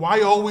 me?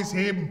 Why always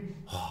him?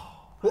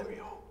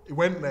 He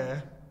went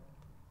there,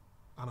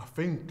 and I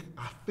think,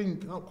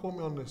 don't quote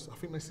me on this, I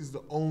think this is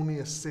the only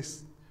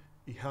assist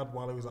he had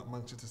while he was at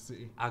Manchester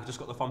City. I just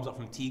got the thumbs up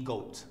from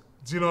T-Goat.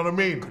 Do you know what I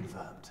mean?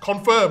 Confirmed.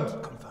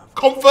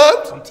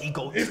 Confirmed? From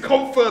T-Goat. It's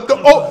confirmed.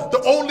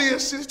 The only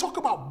assist, talk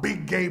about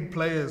big game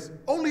players.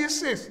 Only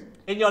assist.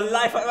 In your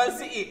life at Man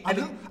City.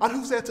 And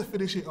who's there to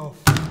finish it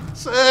off?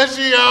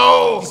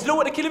 Sergio! You know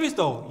what the killer is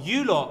though?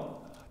 You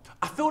lot,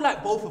 I feel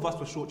like both of us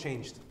were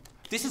shortchanged.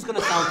 This is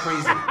gonna sound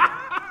crazy.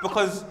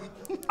 Because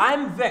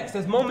I'm vexed.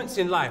 There's moments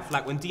in life,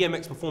 like when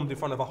DMX performed in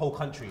front of a whole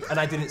country and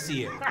I didn't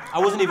see it. I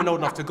wasn't even old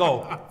enough to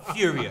go.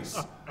 Furious.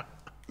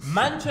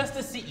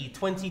 Manchester City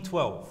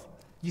 2012.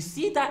 You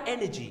see that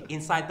energy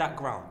inside that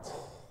ground.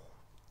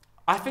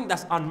 I think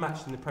that's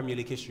unmatched in the Premier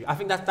League history. I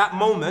think that's that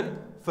moment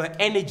for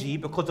energy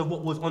because of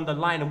what was on the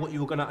line and what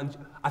you were gonna.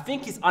 I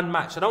think it's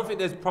unmatched. I don't think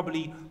there's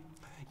probably,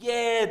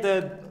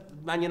 the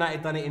Man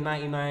United done it in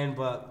 '99,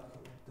 but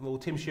well,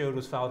 Tim Sherwood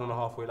was fouled on the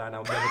halfway line.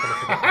 I'm never gonna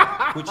forget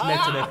that, which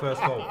led to their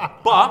first goal.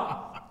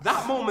 But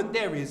that moment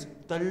there is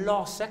the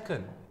last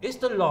second. It's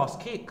the last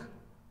kick.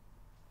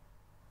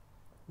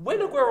 When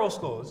Aguero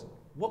scores,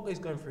 what is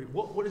going through?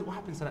 What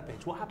happens to that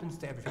bench? What happens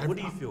to everything? What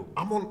do you feel?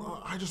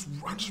 I just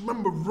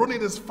remember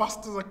running as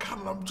fast as I can,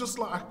 and I'm just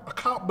like, I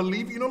can't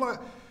believe it. You know, like,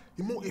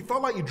 it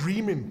felt like you're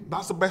dreaming.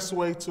 That's the best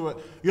way to it.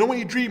 You know when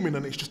you're dreaming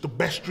and it's just the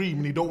best dream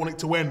and you don't want it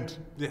to end?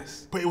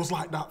 Yes. But it was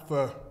like that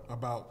for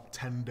about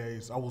 10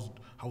 days. I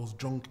was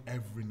drunk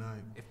every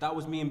night. If that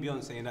was me and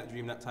Beyonce in that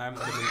dream that time,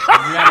 that would have been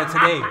Rihanna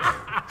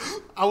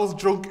today. I was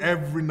drunk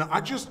every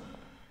night.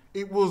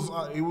 It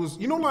was,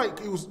 you know, like,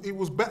 it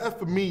was better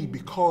for me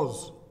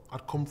because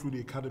I'd come through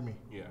the academy.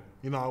 Yeah.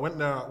 You know, I went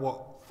there at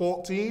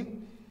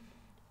 14,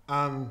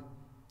 and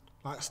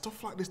like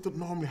stuff like this doesn't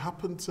normally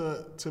happen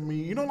to me.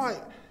 You know,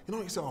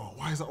 you say, oh,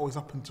 why does that always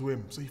happen to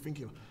him? So you're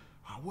thinking,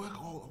 I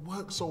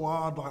work so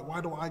hard, like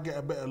why don't I get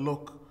a better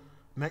look?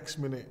 Next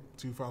minute,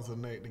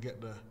 2008, they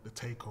get the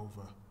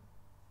takeover.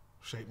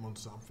 Shape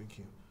Monster, I'm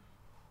thinking,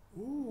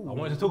 ooh. I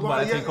wanted to talk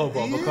about that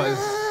takeover because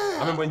I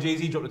remember when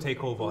Jay-Z dropped the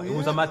takeover, it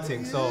was a mad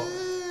thing, so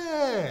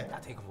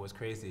that takeover was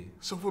crazy.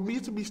 So for me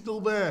to be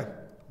still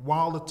there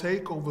while the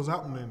takeover's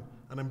happening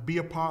and then be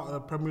a part of the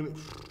Premier League,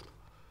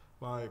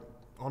 like,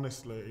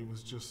 honestly, it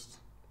was just,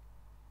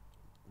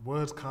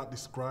 words can't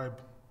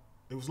describe.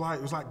 It was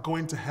like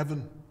going to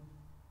heaven,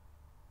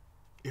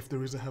 if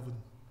there is a heaven.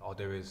 Oh,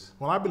 there is.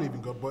 Well, I believe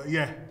in God, but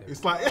yeah,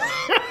 it's like...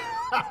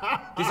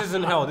 This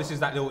isn't hell, this is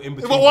that little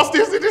in-between. But what's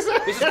this? This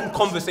is called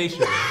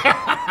conversation.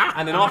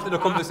 And then after the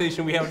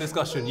conversation, we have a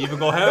discussion. You either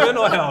go heaven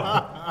or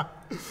hell.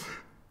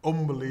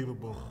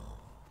 Unbelievable.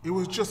 It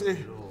was just...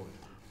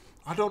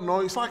 I don't know,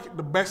 it's like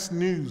the best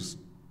news.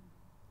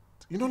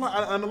 You know, like,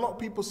 and a lot of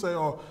people say,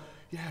 oh,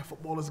 yeah,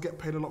 footballers get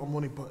paid a lot of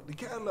money, but they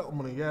get a lot of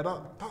money. Yeah,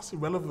 that's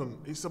irrelevant.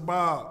 It's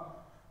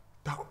about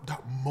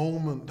that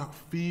moment, that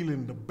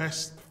feeling, the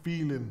best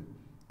feeling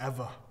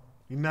ever.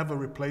 You never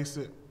replace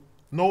it.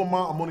 No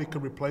amount of money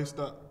can replace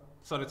that.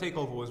 So the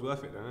takeover was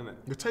worth it then, isn't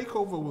it? The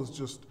takeover was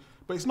just,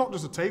 but it's not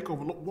just a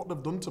takeover. Look what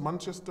they've done to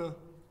Manchester.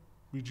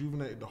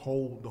 Rejuvenated the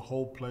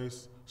whole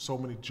place. So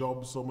many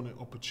jobs, so many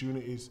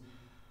opportunities.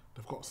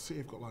 City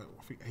have got like,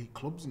 I think 8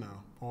 clubs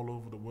now all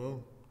over the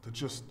world. They're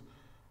just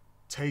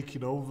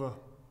taking over,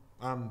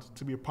 and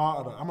to be a part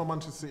of that. I'm a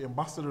Manchester City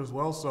ambassador as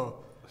well,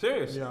 so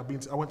Serious? Yeah,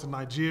 I went to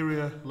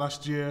Nigeria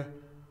last year.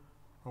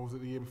 I was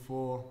it the year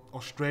before.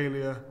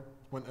 Australia,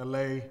 went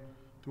LA,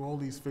 do all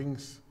these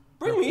things.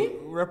 Bring me?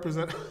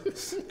 Represent.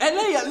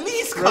 LA at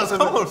least, cuz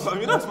come on,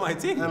 fam. You know that's my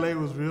thing. LA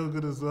was real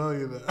good as well,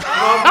 you know.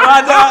 Oh,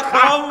 brother,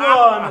 come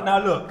on.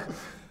 Now look,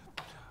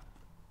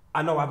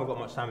 I know I haven't got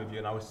much time with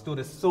you, and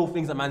there's still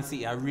things at Man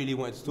City I really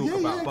wanted to talk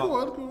about. Yeah, but go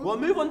on. we'll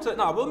move on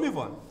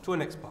to the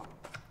next part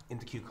in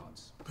the cue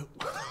cards.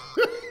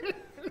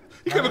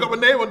 You could have got my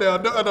name on there.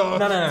 No.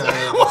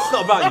 It's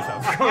not about you,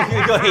 fam. Come on,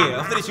 you're here.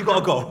 After this, you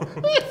gotta go.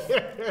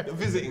 You're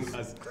visiting,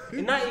 cuz.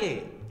 In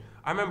 '98,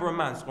 I remember a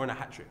man scoring a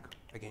hat trick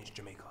against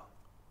Jamaica.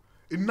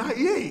 In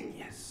 '98?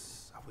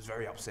 Yes, I was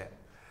very upset.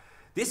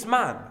 This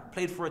man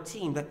played for a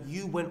team that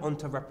you went on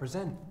to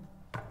represent.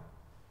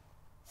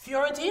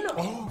 Fiorentina.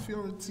 Oh,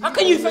 Fiorentina. How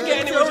can you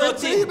forget anyone on your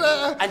team?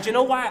 And do you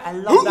know why I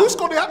love that? Who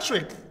scored the hat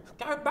trick?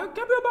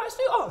 Gabriel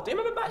Batistuta. Do you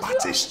remember Batistuta?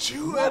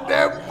 Batistuta,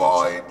 them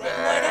boy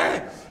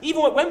there.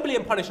 Even with Wembley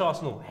and punish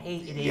Arsenal,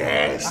 hated him.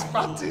 Yes,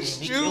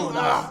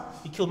 Batistuta.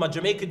 He killed my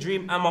Jamaica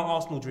dream and my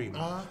Arsenal dream.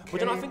 Okay.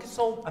 But you know, I think it's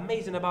so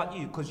amazing about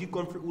you because you've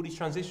gone through all these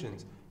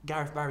transitions.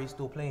 Gareth Barry's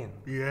still playing.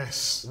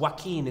 Yes.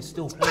 Joaquin is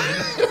still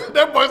playing.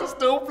 Them boys are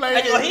still playing.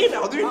 And you're here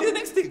now, doing the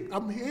next thing.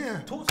 I'm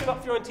here. Talk to me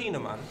about Fiorentina,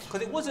 man.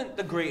 Because it wasn't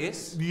the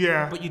greatest.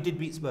 Yeah. But you did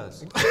beat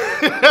Spurs.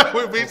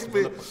 We beat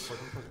Spurs.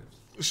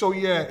 So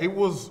yeah,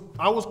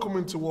 I was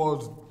coming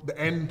towards the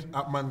end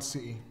at Man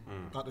City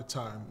at the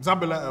time.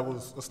 Zabaleta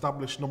was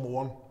established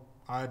 #1.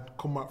 I'd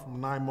come back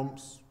from 9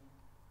 months,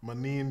 my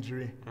knee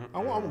injury. I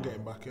wasn't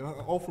getting back in.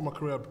 All through my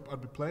career,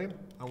 I'd be playing.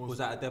 Was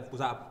that a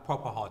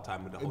proper hard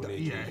time with the whole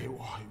injury? Yeah, it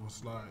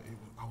was like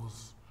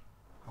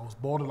I was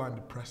borderline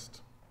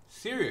depressed.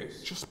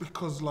 Serious? Just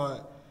because,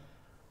 like,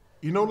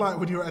 you know, like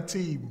when you're at a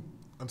team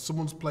and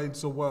someone's playing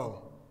so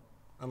well,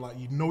 and like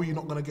you know you're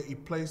not gonna get your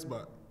place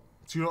back.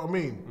 Do you know what I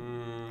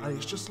mean? And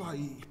it's just like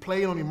you're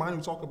playing on your mind.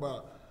 We talk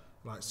about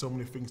like so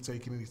many things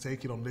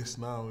taking on this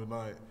now, and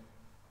like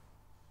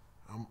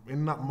I'm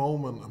in that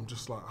moment. I'm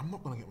just like, I'm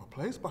not gonna get my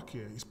place back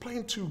here. He's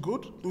playing too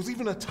good. There was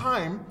even a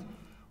time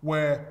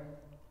where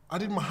I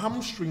did my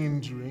hamstring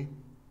injury.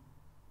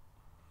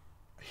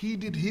 He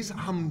did his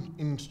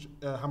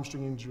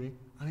hamstring injury,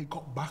 and he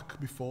got back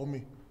before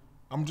me.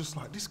 I'm just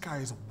like, this guy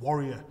is a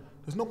warrior.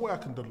 There's no way I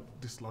can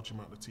dislodge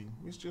him out of the team.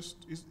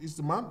 He's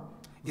the man.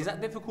 Is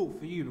that difficult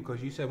for you? Because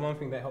you said one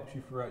thing that helped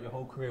you throughout your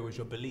whole career was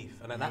your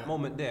belief. And at that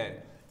moment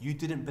there, you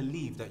didn't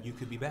believe that you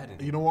could be better than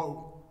him. You know what?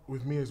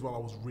 With me as well, I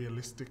was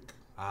realistic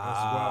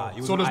as well.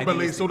 So there's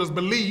belief. So there's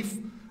belief,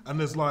 and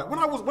there's like when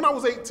I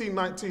was 18,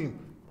 19,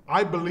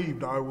 I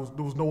believed there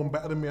was no one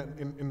better than me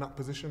in that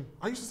position.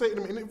 I used to say it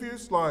in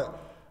interviews, like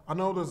I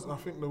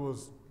think there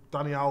was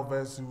Dani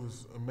Alves, who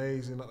was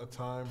amazing at the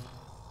time.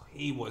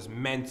 He was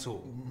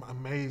mental.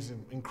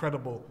 Amazing,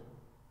 incredible.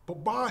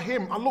 But by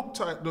him, I looked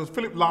at, there was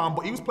Philip Lahm,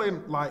 but he was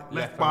playing like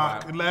left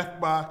back,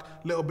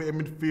 little bit of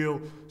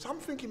midfield. So I'm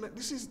thinking that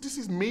this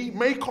is me.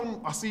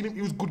 Macon, I seen him,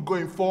 he was good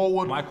going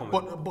forward.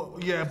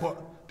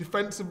 But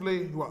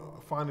defensively, I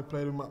finally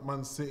played him at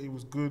Man City,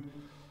 was good.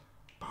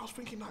 But I was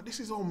thinking like, this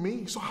is all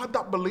me. So I had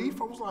that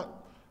belief. I was like,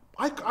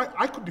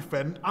 I could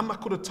defend and I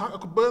could attack, I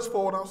could burst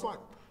forward. I was like,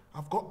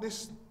 I've got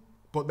this.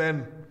 But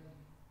then,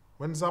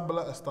 when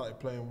Zabaleta started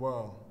playing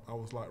well, I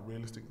was like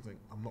realistic and think,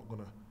 I'm not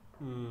gonna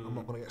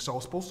get. So I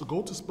was supposed to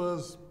go to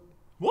Spurs.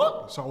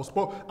 What? So I was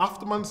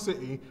after Man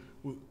City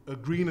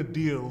agreeing a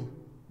deal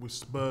with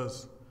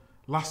Spurs.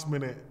 Last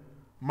minute,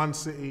 Man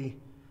City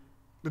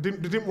they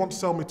didn't want to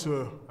sell me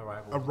to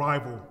a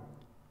rival,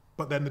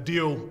 but then the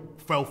deal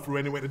fell through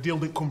anyway. The deal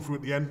didn't come through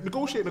at the end.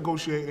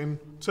 Negotiating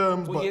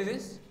terms. What year is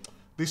this?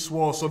 This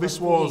was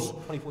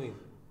 2014.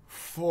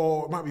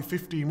 It might be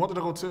 15. What did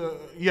I go to?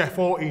 Yeah,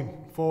 14.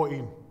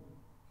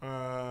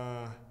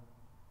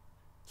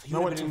 So I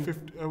went to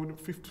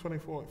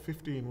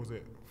 15 was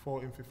it?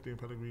 14, 15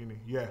 Pellegrini.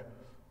 Yeah.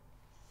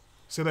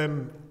 So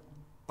then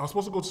I was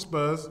supposed to go to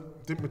Spurs,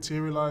 didn't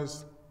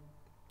materialise.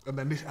 And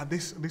then at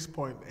this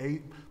point,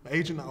 the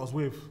agent that I was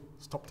with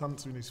stopped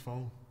answering his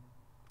phone.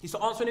 He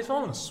stopped answering his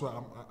phone? I swear,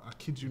 I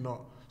kid you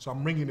not. So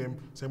I'm ringing him,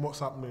 saying what's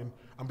happening.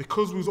 And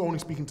because we was only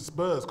speaking to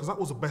Spurs, because that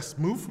was the best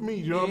move for me,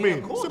 you know what I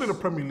mean? Still in the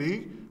Premier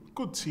League,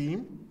 good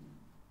team,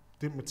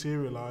 didn't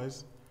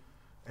materialise.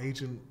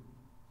 Agent,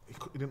 he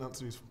didn't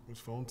answer his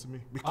phone to me.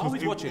 Because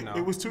he's watching now.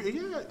 It was too,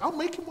 yeah, I'll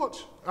make him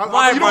watch.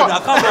 Right,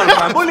 brother, come on,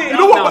 man. Pull it You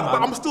know what, now, but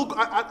man. I'm still,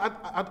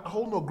 I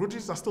hold no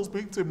grudges, I still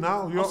speak to him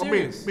now, you know what I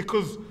mean?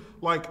 Because,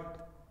 like,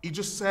 he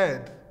just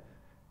said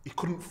he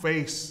couldn't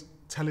face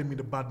telling me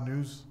the bad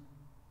news.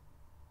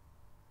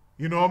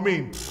 You know what I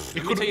mean?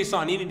 Let me tell you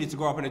something, he needed to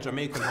grow up in a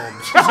Jamaican home.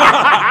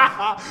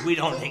 We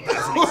don't think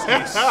that's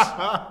an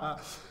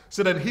excuse.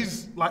 So then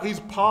his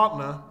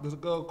partner, there's a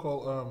girl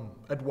called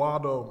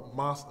Eduardo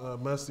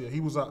Mercia. He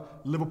was at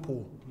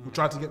Liverpool. Who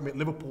tried to get me at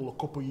Liverpool a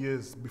couple of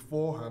years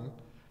beforehand.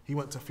 He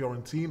went to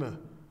Fiorentina.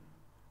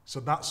 So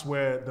that's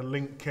where the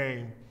link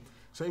came.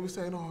 So he was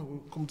saying, "Oh,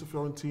 we'll come to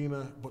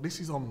Fiorentina, but this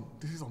is on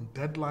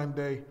deadline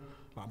day.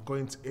 Like, I'm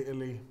going to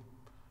Italy.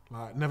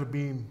 Like, never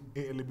been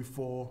Italy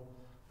before."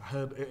 I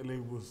heard Italy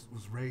was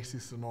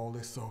racist and all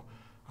this. So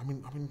I'm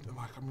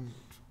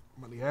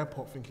at the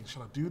airport thinking,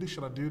 should I do this?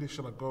 Should I do this?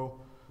 Should I go?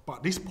 But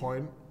at this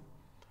point,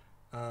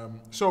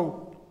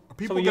 so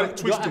people get it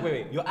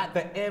twisted. You're at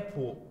the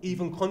airport,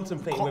 even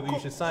contemplating whether you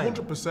should sign.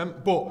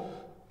 100%. But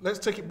let's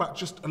take it back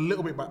just a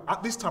little bit back.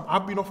 At this time,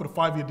 I've been offered a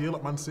 5-year deal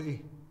at Man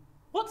City.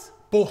 What?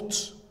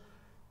 But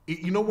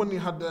you know when you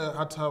had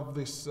to have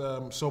this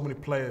so many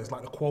players,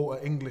 like the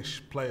quota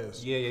English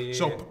players. Yeah.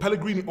 So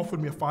Pellegrini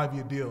offered me a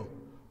 5-year deal,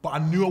 but I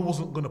knew I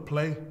wasn't gonna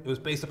play. It was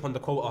based upon the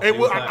quota. It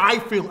was. I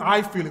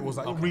feel it was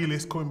like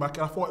realist coming back,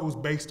 and I thought it was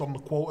based on the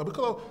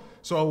quota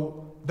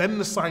so then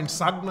they signed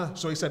Sagna.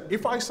 So he said,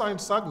 if I sign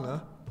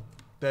Sagna,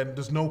 then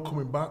there's no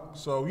coming back.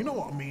 So you know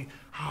what I mean?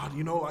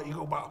 You know, like you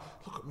go back.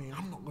 Look at me.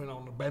 I'm not going out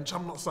on the bench.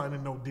 I'm not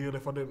signing no deal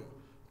if I didn't.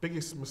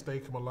 Biggest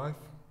mistake of my life.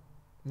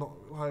 Not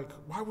like,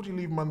 why would you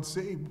leave Man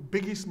City?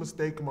 Biggest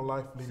mistake of my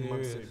life, leaving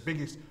Man City.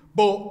 Biggest.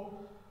 But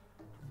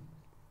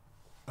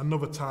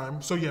another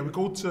time. So yeah, we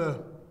go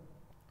to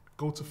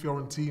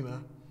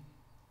Fiorentina,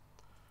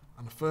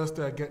 and the first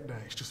day I get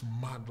there, it's just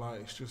mad.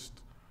 Like it's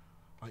just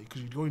like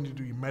because you're going to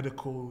do your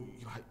medical.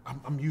 Like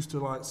I'm used to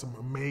like some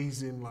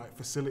amazing like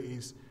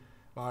facilities.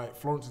 Like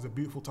Florence is a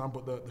beautiful town,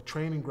 but the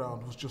training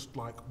ground was just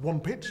like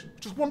one pitch.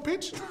 Just one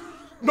pitch.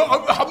 No,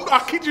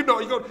 I kid you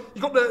not. You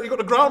got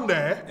the ground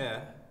there. Yeah.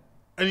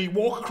 And you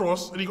walk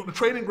across, and you got the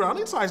training ground.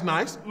 Inside's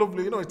nice,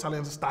 lovely. You know,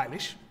 Italians are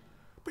stylish.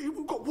 But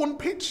you've got one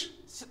pitch.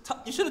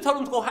 You should have told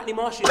them to go Hackney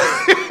Marshes.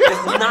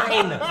 There's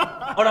 9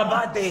 on a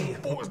bad day.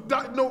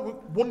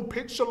 But one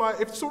pitch. So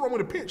like, if there's something wrong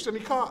with the pitch, then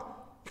you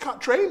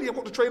can't train. You've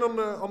got to train on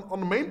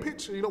the main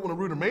pitch, and you don't want to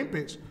ruin the main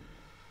pitch.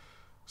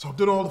 So I've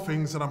done all the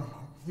things, and I've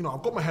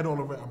got my head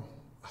all of it.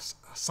 I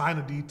sign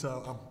a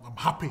detail. I'm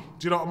happy.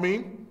 Do you know what I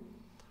mean?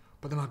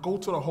 But then I go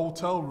to the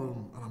hotel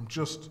room, and I'm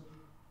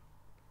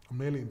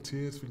nearly in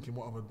tears thinking,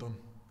 what have I done?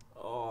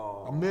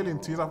 Oh. I'm nearly in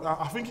tears.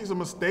 I think it's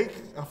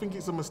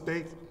a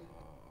mistake.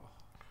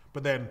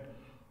 But then,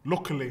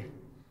 luckily,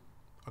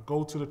 I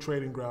go to the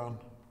training ground,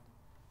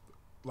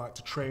 like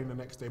to train the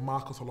next day.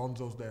 Marcos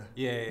Alonso's there.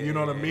 Yeah. You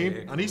know what I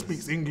mean? And he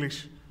speaks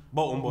English.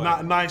 Bottom boy.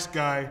 Nice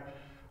guy.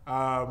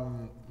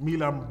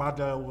 Milan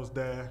Badel was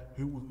there,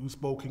 who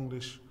spoke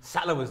English.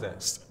 Salah was there.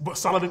 But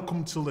Salah didn't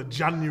come till the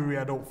January,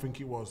 I don't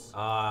think it was.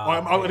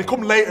 Okay. They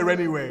come later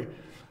anyway.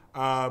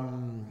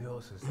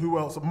 Who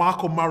else?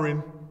 Marco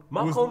Marin.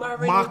 Marco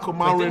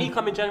Marin? Wait, didn't he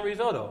come in January as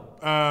well, though?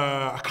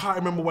 I can't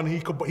remember when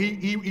he come, but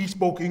he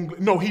spoke English.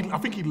 No, I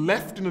think he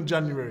left in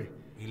January.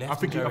 I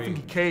think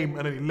he came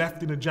and then he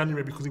left in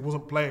January because he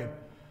wasn't playing.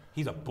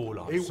 He's a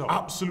baller.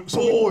 Absolute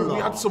baller. We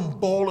had some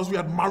ballers. We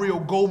had Mario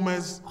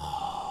Gomez.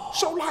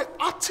 So like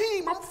our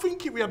team, I'm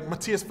thinking we had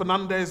Matias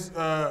Fernandez,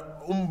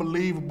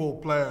 unbelievable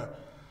player.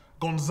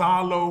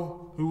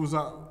 Gonzalo, who was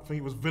at, I think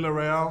it was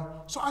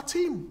Villarreal. So our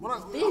team,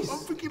 I'm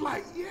thinking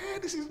like, yeah,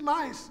 this is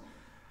nice.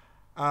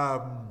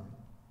 And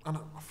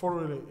I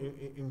thoroughly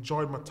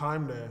enjoyed my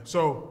time there.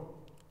 So,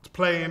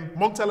 playing,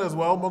 Montella as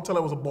well.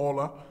 Montella was a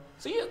baller.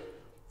 So you,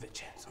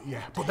 Vincenzo.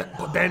 Yeah,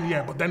 but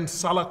then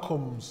Salah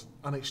comes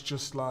and it's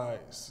just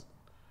like,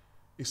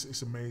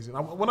 it's amazing.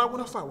 When I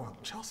was like, wow,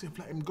 Chelsea have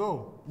let him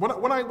go.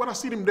 When I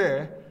seen him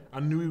there,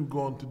 I knew he would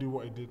go on to do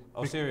what he did.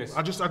 Oh, serious?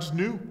 I just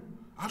knew.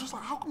 I was just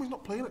like, how come he's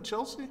not playing at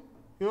Chelsea?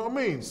 You know what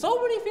I mean?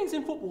 So many things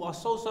in football are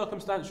so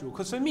circumstantial.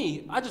 Because for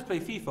me, I just play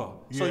FIFA.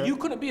 So you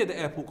couldn't be at the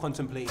airport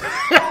contemplating.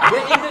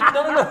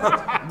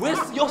 No.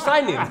 You're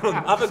signing.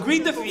 I've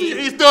agreed the fee.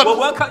 He's done. We'll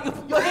work out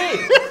you're here.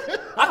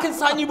 I can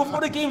sign you before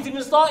the game's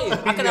even started.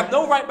 I can have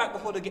no right back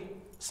before the game.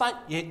 Sign.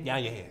 Yeah,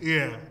 you're here.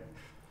 Yeah.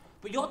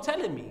 But you're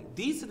telling me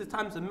these are the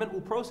types of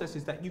mental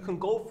processes that you can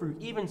go through,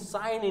 even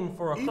signing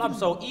for a club.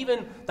 So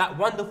even that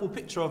wonderful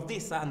picture of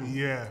this and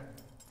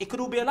it could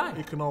all be a lie.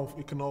 It can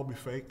all be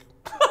fake.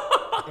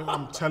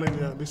 I'm telling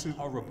you, this is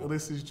horrible.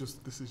 This is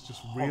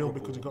just real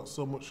because you got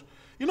so much.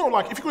 You know,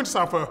 like if you're going to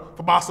sign for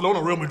Barcelona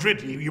or Real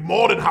Madrid, you're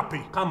more than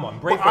happy. Come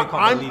on,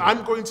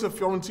 I'm going to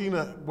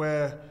Fiorentina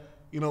where,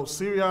 you know,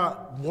 Serie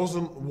A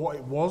wasn't what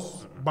it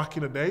was back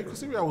in the day because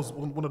Serie A was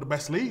one of the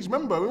best leagues.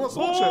 Remember, we went to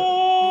watch it.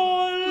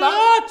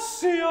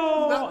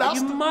 Lazio! Are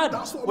you mad?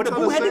 That's what with I'm the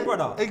bull-headed say.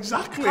 brother.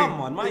 Exactly.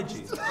 Come on, my G.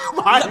 He's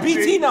at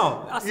BT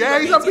now. He's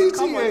at BT.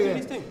 Come on, yeah. do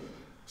his thing.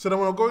 So then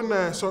when I go in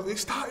there, so it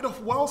started off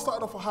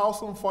a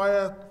house on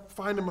fire,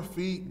 finding my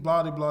feet,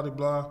 blah, blah, blah,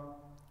 blah.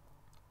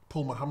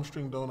 Pulled my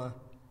hamstring, don't I?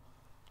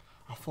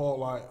 I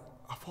thought I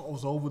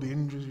was over the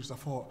injuries. I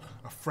thought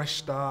a fresh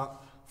start,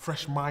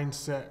 fresh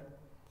mindset.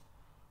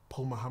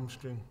 Pull my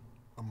hamstring.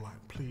 I'm like,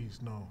 please,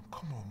 no,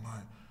 come on,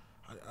 man.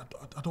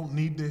 I don't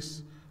need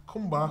this.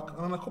 Come back.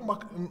 And then I come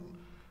back and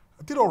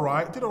I did all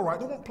right. They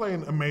weren't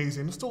playing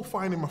amazing. I'm still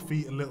finding my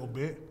feet a little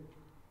bit.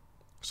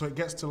 So it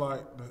gets to I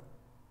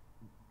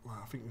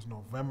think it was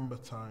November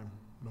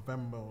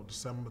or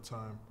December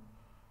time.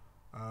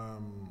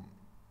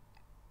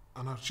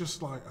 And I was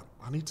just like,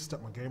 I need to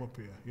step my game up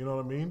here. You know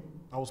what I mean?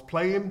 I was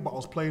playing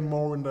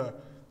more in the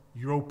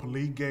Europa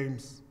League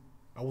games.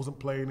 I wasn't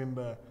playing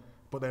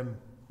but then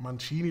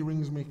Mancini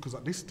rings me because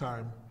at this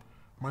time,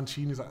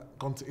 Mancini's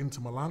gone to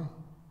Inter Milan.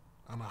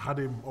 and I had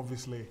him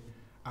obviously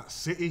at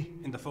City.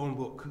 In the phone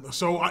book.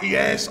 So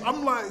yes,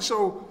 I'm like,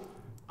 so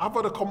I've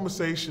had a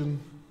conversation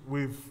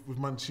with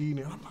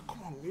Mancini, and I'm like,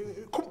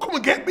 come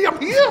and get me. I'm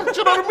here. Do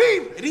you know what I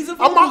mean? These are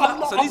phone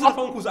calls these are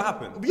phone calls that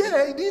happen.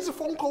 Yeah, these are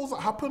phone calls that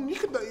happen. You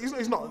can.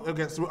 He's not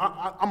against.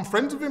 I'm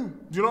friends with him.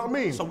 Do you know what I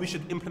mean? So we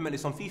should implement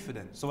this on FIFA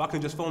then. So I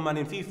can just phone man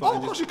in FIFA. Oh,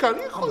 of course you can.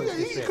 You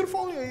can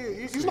phone.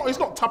 Yeah. He's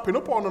not tapping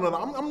up on another.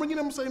 I'm ringing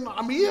him saying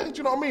I'm here. Do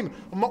you know what I mean?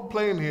 I'm not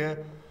playing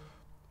here.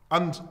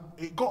 And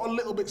it got a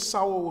little bit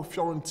sour with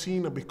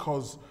Fiorentina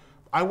because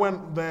I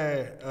went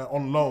there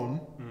on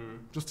loan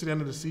just to the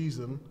end of the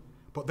season.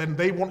 But then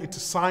they wanted to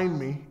sign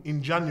me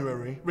in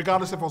January,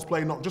 regardless if I was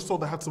playing or not, just so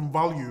they had some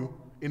value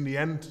in the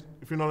end,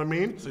 if you know what I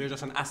mean. So you're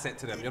just an asset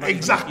to them. You're not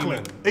exactly.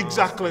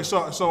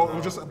 Oh, so it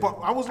was just. But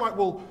I was like,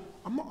 well,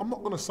 I'm not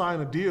going to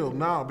sign a deal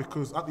now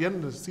because at the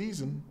end of the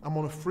season, I'm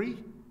on a free.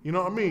 You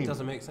know what I mean? It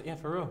doesn't make sense. Yeah,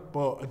 for real.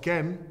 But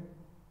again,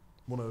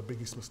 one of the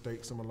biggest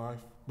mistakes in my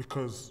life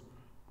because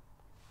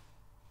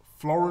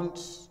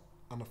Florence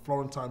and the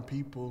Florentine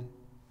people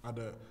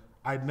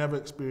I'd never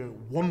experienced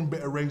one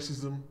bit of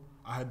racism.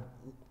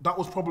 That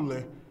was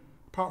probably,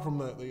 apart from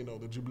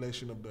the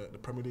jubilation of the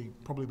Premier League,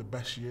 probably the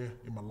best year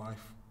in my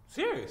life.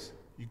 Serious?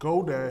 You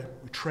go there,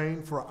 we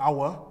train for an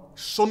hour,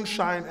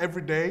 sunshine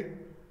every day.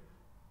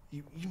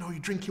 You're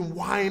drinking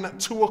wine at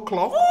 2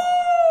 o'clock.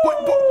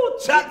 But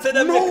chat to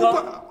them. No,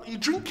 but you're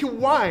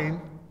drinking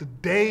wine the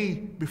day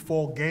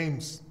before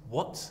games.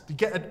 What? You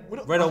get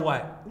red or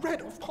white?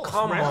 Red, of course.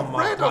 Come on,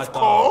 red, of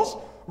course.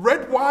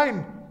 Red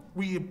wine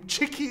with your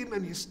chicken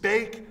and your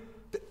steak.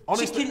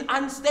 Honestly, chicken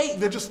and steak.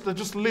 They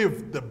just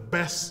live the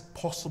best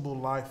possible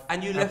life.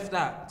 And you left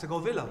that to go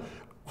Villa.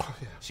 Oh,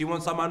 yeah. She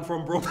wants a man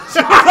from Bronx.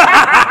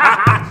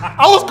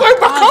 I was going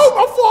back home.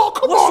 I thought,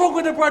 come on. What's wrong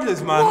with the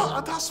brothers,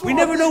 man? We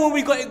never know when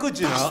we got it good,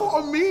 you know. That's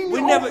what I mean.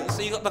 We never.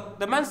 So you got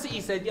the Man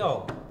City said,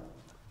 "Yo,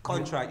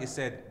 contract." You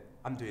said,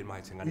 "I'm doing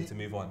my thing. I need to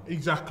move on."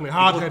 Exactly,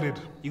 hard-headed.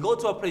 You go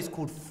to a place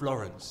called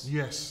Florence.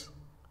 Yes.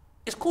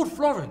 It's called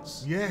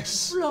Florence.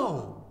 Yes.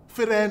 Flo.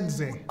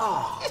 Firenze.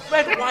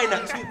 Red wine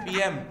at 2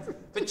 p.m.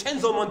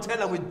 Vincenzo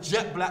Montella with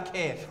jet black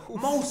hair.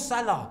 Mo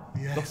Salah.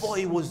 Yes. Before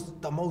he was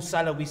the Mo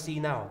Salah we see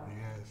now.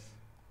 Yes.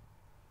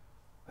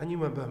 And you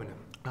went Birmingham.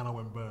 And I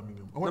went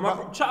Birmingham.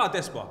 Shout out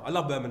Despa. I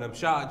love Birmingham.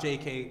 Shout out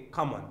JK.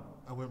 Come on.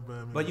 I went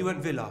Birmingham. But you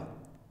went Villa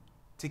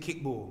to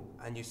kick ball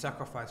and you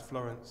sacrificed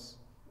Florence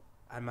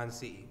and Man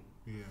City.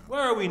 Yeah.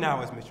 Where are we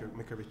now as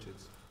Micah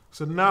Richards?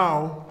 So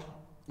now,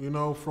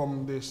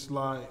 from this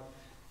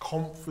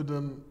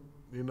confident,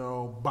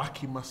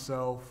 backing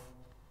myself,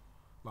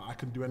 like I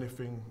can do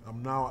anything.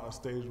 I'm now at a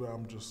stage where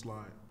I'm just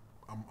like,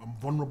 I'm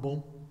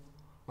vulnerable.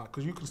 Like,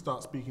 cause you can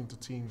start speaking to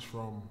teams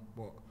from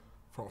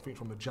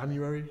from the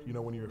January,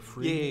 when you're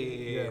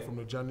free. Yeah. From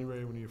the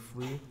January when you're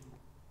free.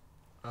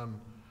 And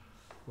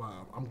like,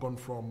 I'm gone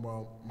from,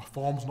 my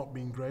form's not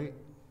been great.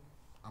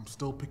 I'm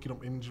still picking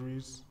up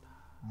injuries.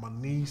 My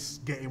knee's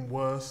getting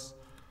worse.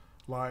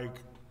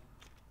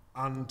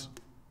 And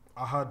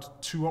I had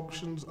 2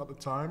 options at the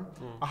time.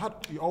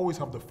 You always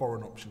have the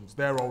foreign options.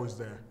 They're always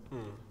there.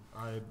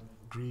 I had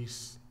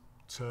Greece,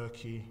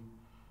 Turkey.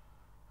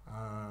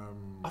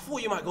 I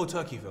thought you might go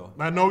Turkey, Phil.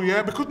 I know,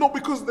 yeah, because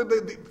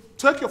the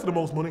Turkey offer the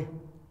most money.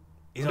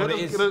 Is that what it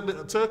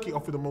is? Turkey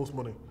offer the most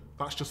money.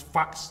 That's just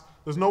facts.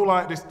 There's no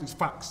this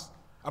facts.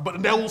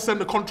 But they'll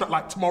send a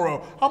contract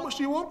tomorrow. How much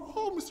do you want?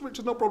 Oh, Mr.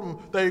 Richards, no problem.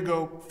 There you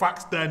go.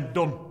 Facts then,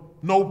 done.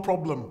 No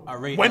problem. I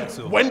rate when that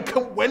too.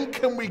 When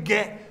can we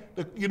get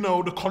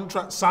the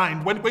contract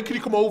signed? When can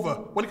you come over?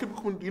 When can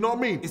you know what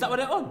I mean? Is that what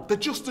they're on? They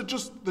just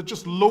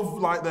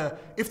love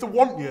if they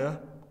want you,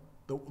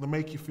 they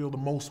make you feel the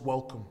most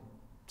welcome.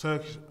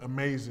 Turkey's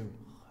amazing.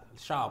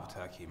 Shout out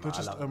Turkey, man. They're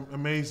just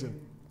amazing.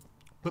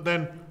 But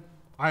then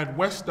I had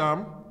West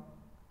Ham.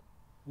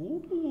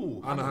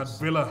 Ooh, and I had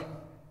Villa.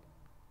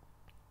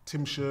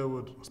 Tim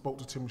Sherwood. I spoke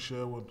to Tim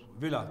Sherwood.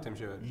 Villa, Tim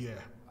Sherwood. Yeah.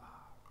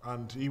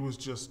 And he was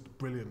just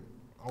brilliant.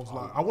 I was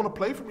like, I want to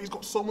play for him. He's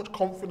got so much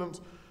confidence.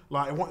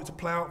 Like, I wanted to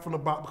play out from the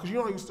back because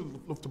I used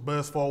to love to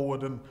burst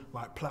forward and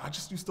play. I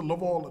just used to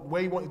love all the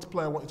way he wanted to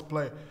play. I wanted to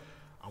play.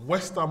 And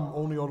West Ham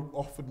only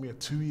offered me a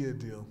 2-year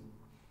deal,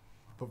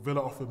 but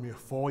Villa offered me a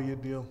 4-year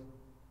deal.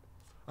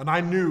 And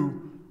I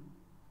knew,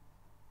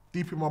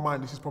 deep in my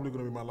mind, this is probably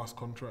going to be my last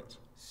contract.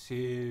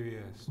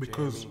 Serious.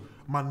 Because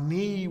my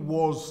knee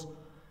was,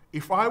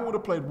 if I would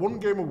have played 1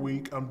 game a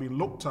week and been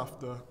looked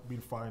after, been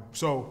fine.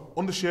 So,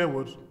 under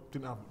Sherwood,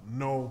 didn't have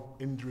no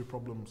injury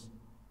problems.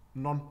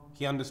 None.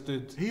 He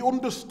understood. He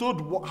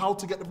understood how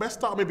to get the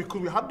best out of me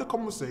because we had the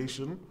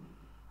conversation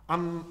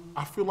and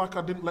I feel like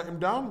I didn't let him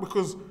down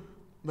because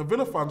the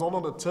Villa fans all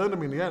know that turned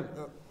him in the end.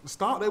 At the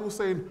start, they were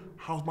saying,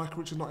 how's Micah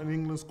Richards not in the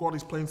England squad?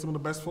 He's playing some of the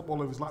best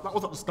football of his life. That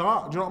was at the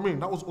start. Do you know what I mean?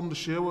 That was under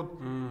Sherwood.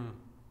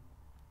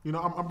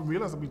 I've been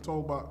realised, I've been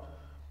told about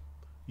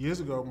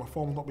years ago, my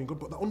form's not been good,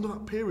 but under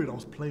that period, I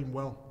was playing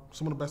well.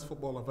 Some of the best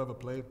football I've ever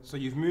played. So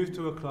you've moved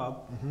to a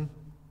club.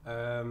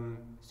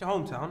 It's your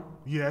hometown.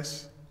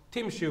 Yes.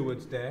 Tim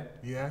Sherwood's there.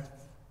 Yeah.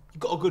 You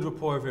got a good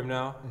rapport with him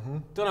now.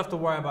 Don't have to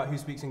worry about who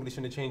speaks English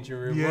in the changing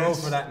room. We're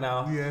over that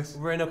now. Yes.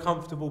 We're in a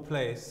comfortable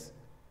place.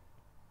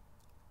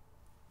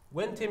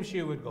 When Tim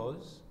Sherwood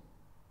goes,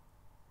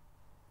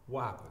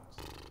 what happens?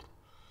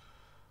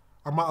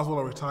 I might as well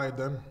have retired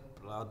then.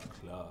 Blood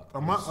clot. I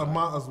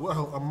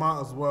might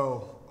as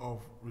well have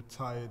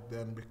retired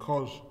then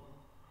because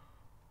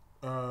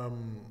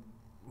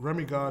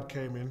Remy Gard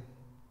came in,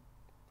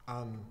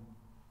 and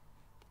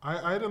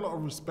I had a lot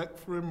of respect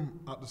for him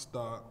at the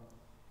start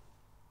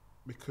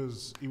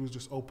because he was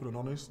just open and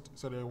honest,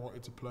 said he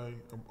wanted to play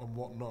and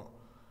whatnot.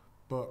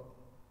 But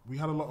we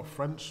had a lot of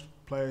French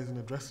players in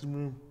the dressing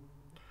room,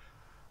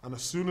 and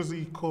as soon as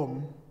he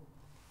come,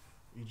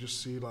 you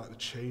just see like the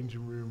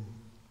changing room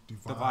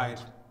divide.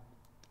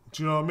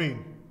 Do you know what I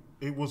mean?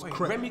 It was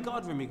crazy. Remy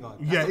Gard.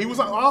 Yeah, he was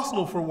at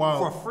Arsenal for a while.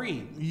 For a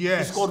free.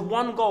 Yes. He scored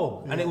 1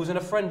 goal, and it was in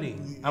a friendly.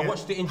 I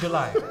watched it in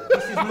July.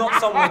 This is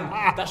not someone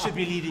that should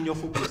be leading your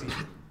football team.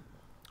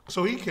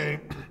 So he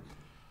came,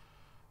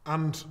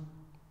 and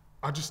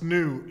I just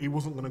knew he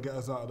wasn't going to get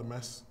us out of the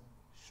mess.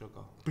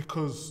 Sugar.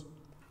 Because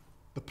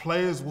the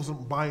players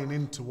wasn't buying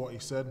into what he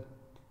said.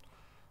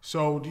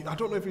 So I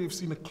don't know if you've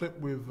seen a clip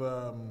with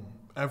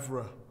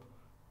Evra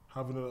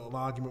having a little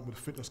argument with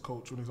a fitness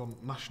coach when he's on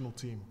national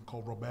team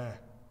called Robert.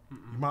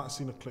 You might have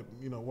seen a clip,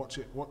 watch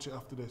it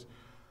after this.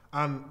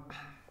 And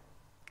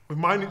with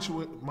my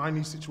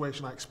knee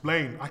situation, I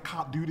explained, I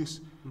can't do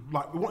this.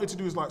 Like, we wanted to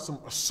do is like some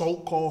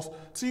assault course.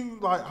 See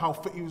like how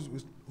fit he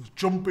was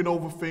jumping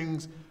over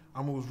things,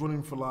 and we was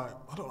running for like,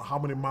 I don't know how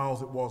many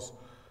miles it was.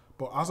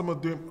 But as I'm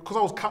doing, because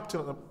I was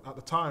captain at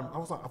the time, I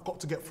was like, I've got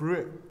to get through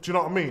it. Do you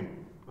know what I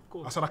mean? Of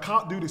course. I said, I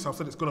can't do this. I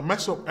said, it's going to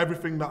mess up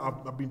everything that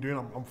I've been doing.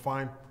 I'm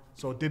fine.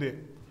 So I did it.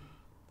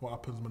 What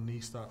happens? My knee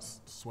starts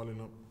swelling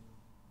up.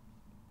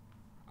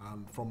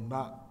 And from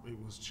that, it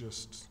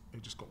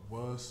just got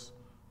worse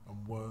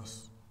and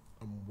worse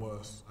and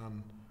worse.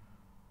 And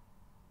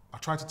I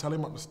tried to tell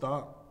him at the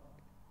start,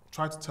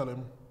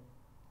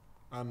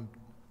 and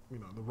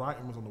the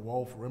writing was on the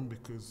wall for him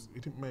because he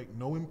didn't make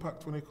no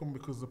impact when he come,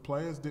 because the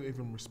players didn't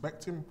even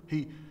respect him.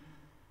 He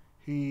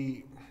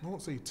I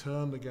won't say he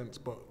turned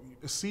against, but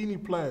the senior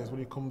players, when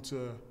you come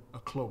to a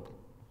club,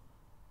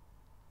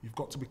 you've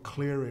got to be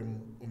clear in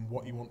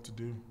what you want to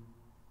do,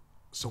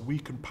 so we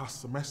can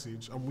pass the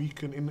message, and we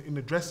can, in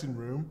the dressing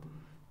room,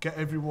 get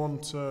everyone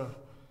to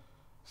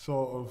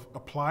sort of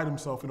apply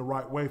themselves in the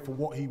right way for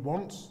what he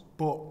wants.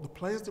 But the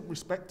players didn't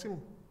respect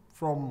him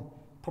from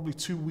probably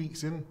 2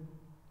 weeks in.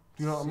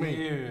 You know what I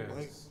mean?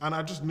 Like, and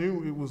I just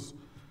knew it was.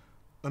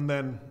 And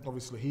then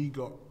obviously he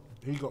got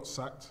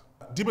sacked.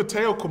 Di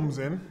Matteo comes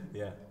in.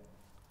 Yeah.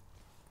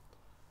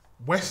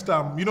 West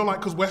Ham,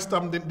 because West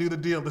Ham didn't do the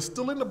deal. They're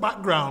still in the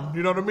background.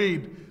 You know what I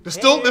mean? They're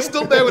still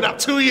there with that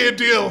 2-year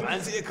deal.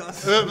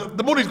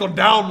 The money's gone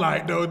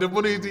down, though. The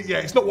money,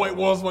 it's not what it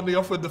was when they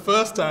offered the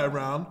first time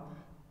around,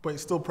 but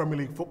it's still Premier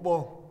League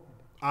football.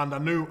 And I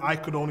knew I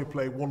could only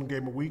play 1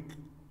 game a week,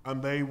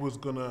 and they was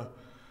gonna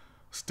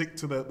stick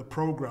to the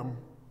program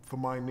for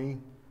my knee.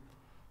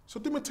 So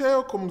Di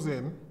Matteo comes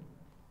in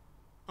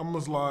and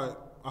was like,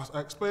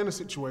 I explained the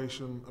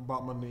situation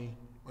about my knee,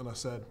 and I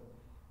said,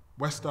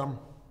 West Ham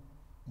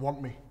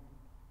want me.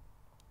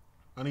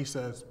 And he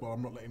says, well,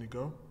 I'm not letting you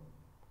go.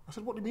 I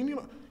said, what do you mean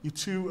you're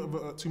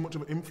too much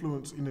of an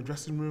influence in the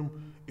dressing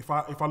room? If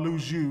I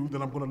lose you,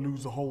 then I'm going to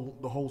lose the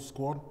whole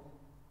squad.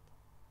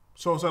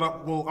 So I said,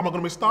 well, am I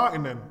going to be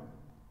starting then?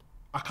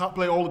 I can't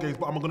play all the games,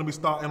 but am I going to be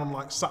starting on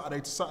like Saturday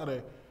to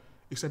Saturday?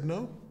 He said,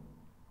 no.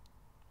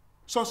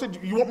 So I said,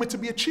 you want me to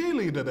be a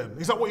cheerleader then?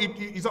 Is that what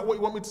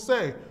you want me to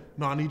say?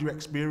 No, I need your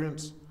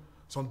experience.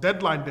 So on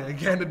deadline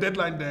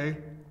day,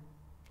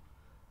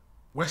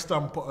 West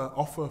Ham put an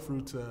offer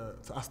through to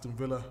Aston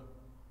Villa.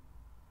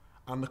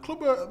 And the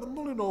club are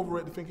mulling over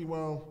it, they're thinking,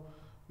 well,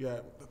 yeah,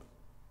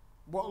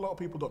 what a lot of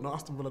people don't know,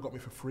 Aston Villa got me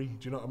for free, do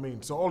you know what I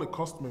mean? So all it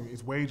cost me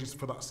is wages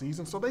for that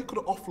season. So they could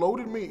have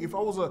offloaded me. If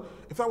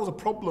that was a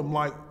problem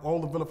like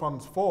all the Villa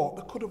fans thought,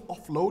 they could have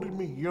offloaded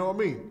me, you know what I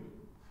mean?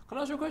 Can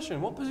I ask you a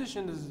question? What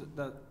position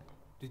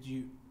did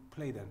you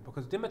play then?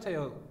 Because Di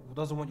Matteo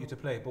doesn't want you to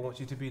play, but wants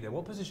you to be there.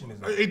 What position is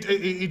that?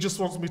 He just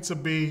wants me to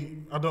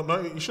be, I don't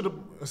know, he should have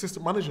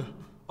assistant manager.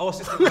 Oh,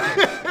 assistant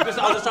manager. I was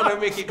just trying to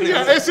make it clear.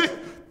 Yeah,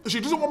 she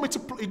doesn't want me to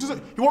play.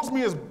 He wants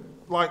me as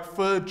like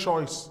 3rd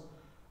choice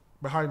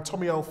behind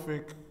Tommy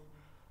Elphick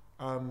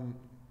and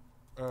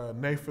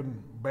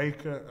Nathan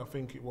Baker, I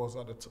think it was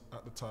at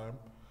the time.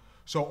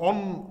 So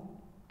on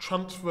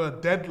transfer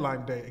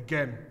deadline day,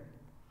 again,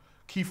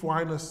 Keith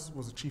Winers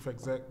was the chief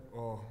exec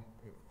or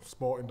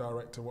sporting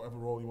director, whatever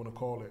role you want to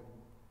call it.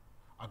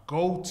 I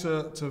go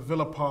to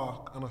Villa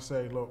Park and I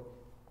say, look,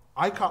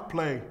 I can't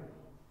play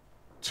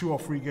 2 or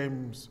 3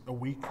 games a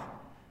week.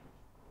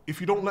 If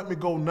you don't let me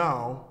go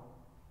now,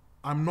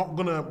 I'm not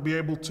going to be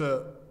able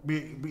to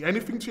be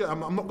anything to you. I'm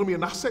not going to be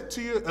an asset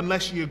to you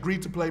unless you agree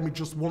to play me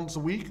just once a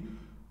week.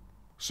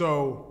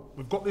 So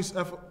we've got this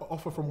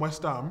offer from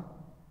West Ham.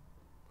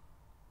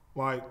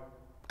 Like,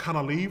 can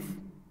I leave?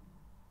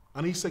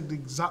 And he said the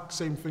exact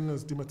same thing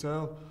as Di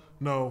Matteo.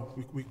 No,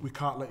 we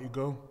can't let you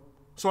go.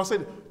 So I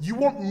said, you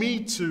want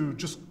me to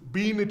just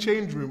be in the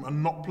change room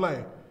and not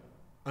play?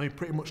 And he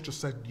pretty much just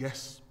said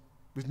yes.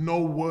 There's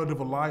no word of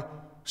a lie.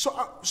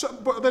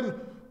 But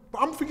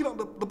I'm thinking at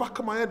the back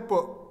of my head,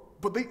 but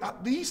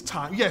at these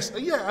times, yes,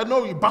 yeah, I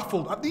know you're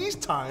baffled. At these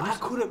times, I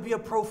couldn't be a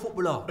pro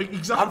footballer.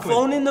 Exactly. I'm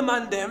phoning the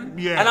man them,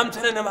 and I'm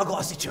telling them I got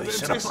a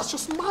situation. It's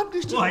just mad. What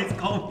is going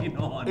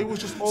on? It was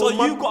just so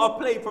you've got to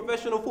play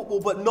professional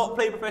football, but not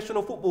play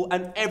professional football,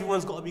 and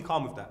everyone's got to be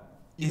calm with that.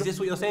 Is this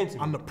what you're saying to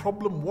me? And the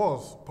problem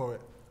was, Poet,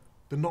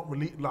 they're not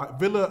really, like,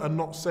 Villa are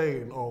not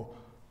saying, oh,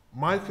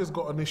 Micah's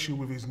got an issue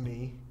with his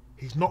knee.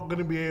 He's not going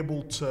to be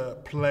able to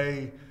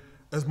play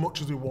as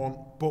much as we want,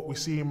 but we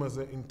see him as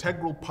an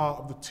integral part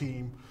of the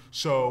team.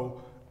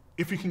 So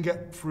if he can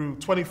get through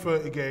 20,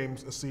 30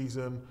 games a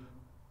season,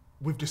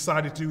 we've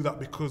decided to do that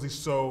because he's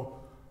so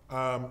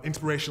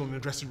inspirational in the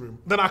dressing room.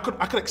 Then I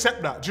could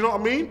accept that. Do you know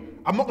what I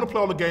mean? I'm not going to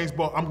play all the games,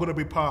 but I'm going to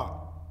be part.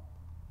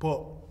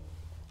 But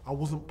I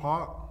wasn't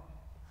part.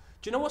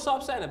 Do you know what's so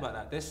upsetting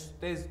about that?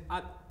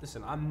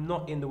 Listen, I'm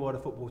not in the world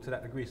of football to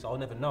that degree, so I'll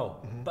never know.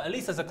 But at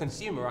least as a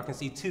consumer, I can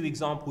see two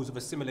examples of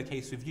a similar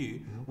case with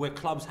you, where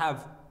clubs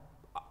have,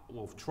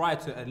 tried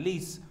to at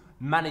least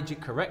manage it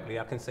correctly.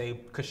 I can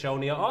say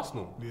Koscielny at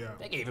Arsenal. Yeah.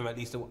 They gave him at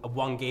least a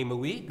 1 game a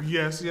week.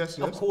 Yes.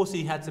 Of course,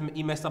 he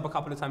messed up a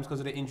couple of times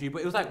because of the injury,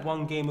 but it was like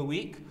 1 game a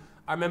week.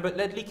 I remember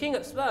Ledley King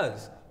at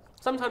Spurs.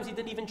 Sometimes he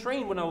didn't even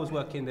train when I was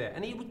working there,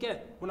 and he would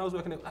get, when I was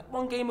working there, like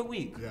 1 game a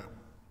week. Yeah.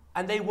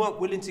 And they weren't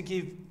willing to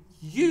give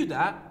you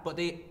that, but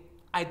they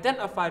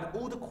identified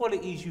all the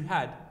qualities you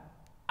had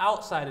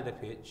outside of the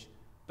pitch.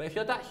 But if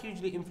you're that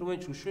hugely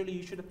influential, surely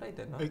you should have played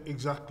then, no?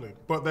 Exactly.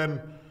 But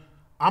then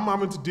I'm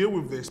having to deal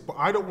with this, but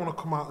I don't want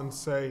to come out and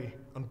say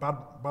and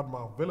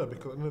badmouth Villa,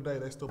 because at the end of the day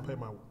they still pay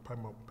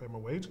my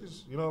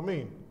wages. You know what I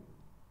mean?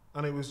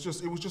 And I was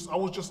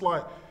just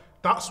like,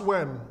 that's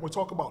when we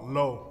talk about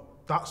low.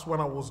 That's when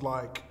I was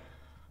like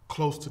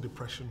close to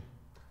depression.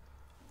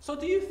 So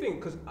do you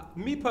think, because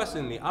me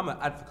personally, I'm an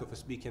advocate for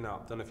speaking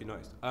out, don't know if you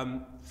noticed.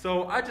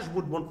 So I just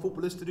would want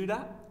footballers to do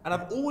that, and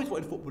I've always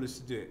wanted footballers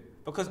to do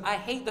it, because I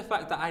hate the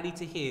fact that I need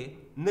to hear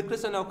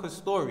Nicholas Anelka's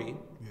story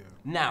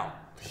now.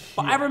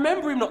 But I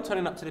remember him not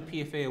turning up to the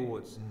PFA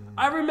Awards.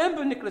 I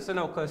remember Nicholas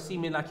Anelka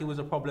seeming like he was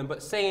a problem,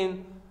 but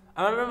saying,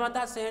 I remember my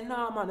dad saying,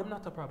 nah man, I'm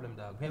not a problem,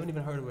 dog. We haven't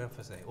even heard of him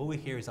for say. All we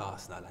hear is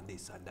Arsenal and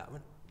this and that.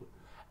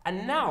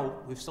 And now,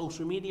 with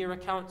social media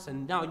accounts,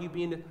 and now you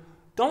being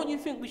don't you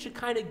think we should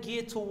kind of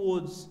gear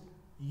towards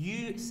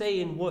you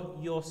saying what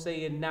you're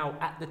saying now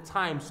at the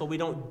time, so we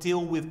don't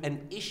deal with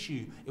an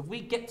issue? If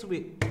we get to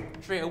it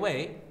straight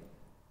away,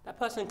 that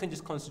person can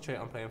just concentrate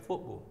on playing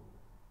football.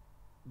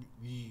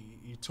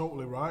 You're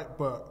totally right,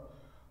 but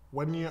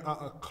when you're at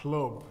a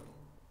club,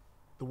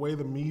 the way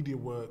the media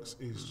works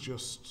is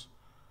just,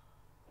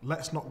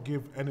 let's not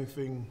give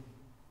anything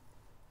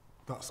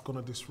that's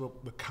going to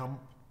disrupt the camp.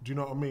 Do you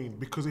know what I mean?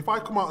 Because if I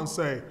come out and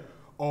say,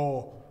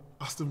 oh,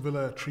 Aston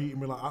Villa treating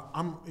me like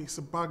it's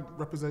a bad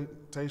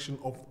representation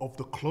of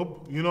the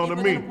club. You know what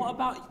I mean? Then what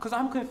about? Because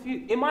I'm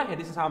confused. In my head,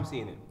 this is how I'm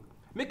seeing it.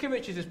 Micah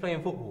Richards is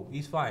playing football.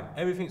 He's fine.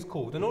 Everything's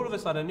cool. Then all of a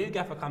sudden, a new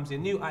gaffer comes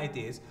in, new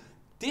ideas.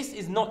 This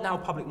is not now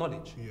public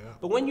knowledge. Yeah.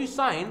 But when you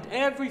signed,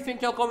 everything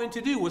you're going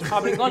to do was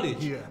public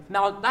knowledge. Yeah.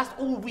 Now that's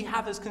all we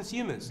have as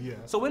consumers. Yeah.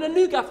 So when a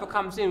new gaffer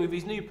comes in with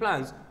his new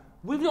plans,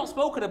 we've not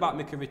spoken about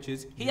Micah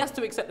Richards. He has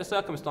to accept the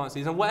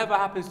circumstances, and whatever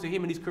happens to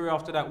him and his career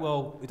after that,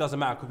 well, it doesn't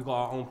matter because we've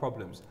got our own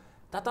problems.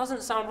 That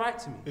doesn't sound right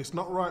to me. It's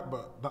not right,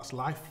 but that's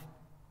life.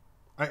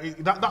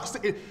 That's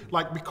it.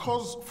 Like,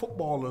 because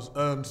footballers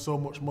earn so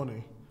much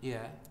money.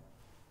 Yeah.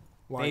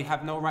 Like, they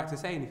have no right to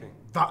say anything.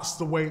 That's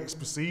the way it's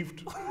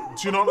perceived. Do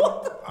you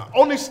know?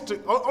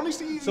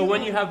 Honestly. So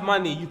when you have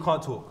money, you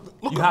can't talk.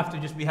 You have to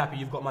just be happy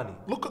you've got money.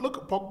 Look at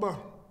Pogba.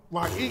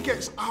 Like, he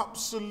gets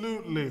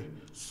absolutely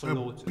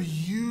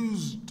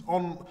abused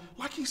on,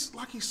 like he's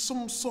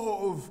some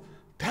sort of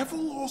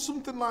devil or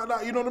something like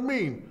that. You know what I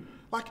mean?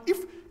 Like, if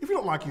you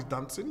don't like his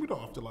dancing, we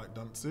don't have to like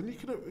dancing.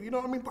 You know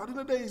what I mean? But at the end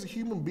of the day, he's a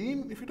human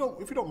being. If you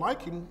don't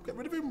like him, get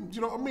rid of him. Do you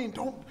know what I mean?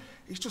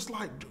 It's just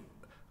like,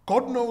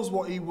 God knows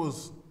what he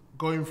was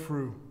going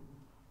through,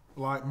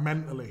 like,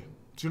 mentally.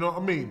 Do you know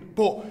what I mean?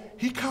 But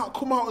he can't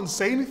come out and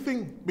say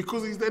anything,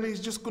 because he's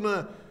just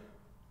gonna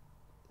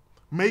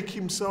make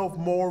himself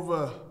more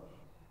of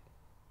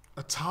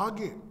a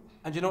target.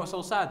 And you know what's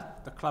so sad?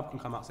 The club can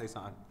come out and say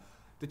something.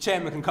 The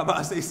chairman can come out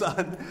and say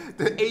something.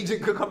 The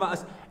agent can come out and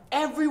say,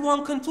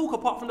 everyone can talk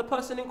apart from the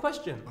person in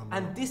question.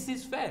 And this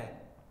is fair.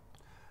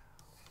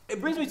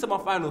 It brings me to my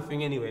final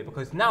thing anyway,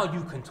 because now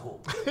you can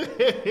talk.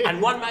 And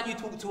one man you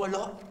talk to a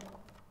lot.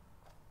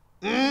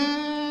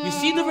 You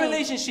see the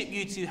relationship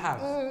you two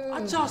have.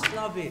 I just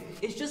love it.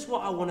 It's just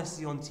what I want to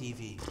see on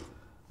TV.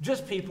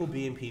 Just people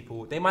being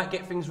people. They might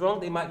get things wrong,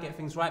 they might get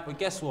things right, but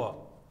guess what?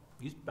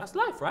 That's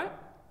life, right?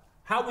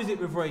 How is it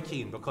with Roy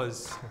Keane?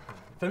 Because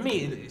for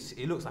me,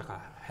 it looks like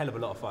a hell of a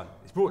lot of fun.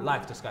 It's brought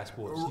life to Sky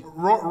Sports.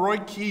 Roy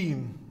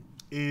Keane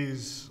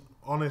is,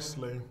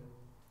 honestly,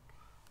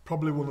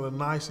 probably one of the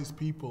nicest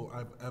people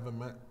I've ever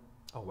met.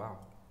 Oh, wow.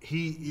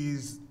 He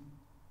is,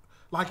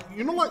 Like,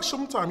 you know, like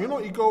sometimes, you know,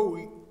 you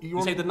go...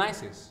 You say the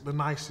nicest? The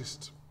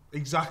nicest.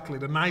 Exactly,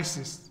 the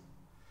nicest.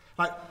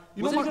 Like,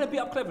 you was know... Was he going to beat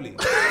up cleverly? And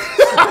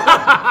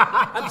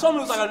Tom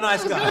looks like a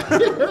nice guy.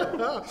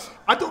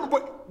 I don't know,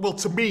 but... Well,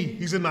 to me,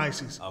 he's the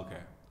nicest. Okay.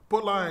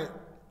 But, like...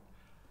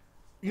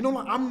 You know,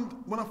 like,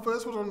 when I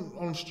first was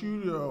on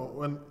studio,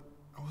 when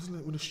I was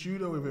in the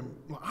studio with him,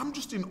 like, I'm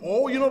just in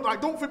awe. You know, like,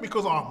 don't think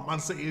because, Man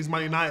City is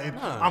Man United,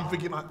 I'm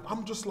thinking, like,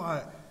 I'm just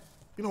like...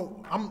 You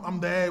know, I'm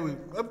there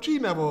with G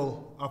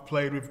Neville. I've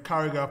played with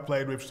Carragher. I've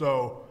played with,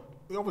 so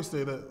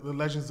obviously the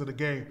legends of the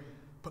game.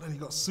 But then you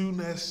got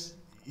Souness,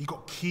 you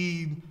got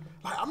Keane.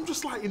 Like, I'm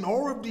just like in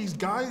awe of these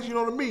guys. You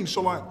know what I mean?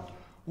 So like,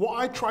 what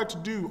I try to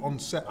do on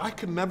set, I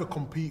can never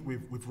compete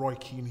with Roy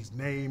Keane. His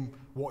name,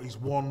 what he's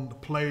won, the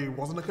play,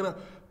 wasn't gonna.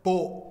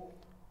 But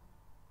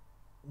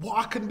what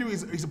I can do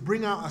is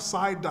bring out a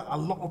side that a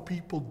lot of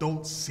people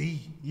don't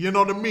see. You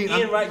know what I mean?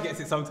 Ian Wright gets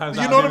it sometimes.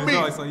 You know what I mean?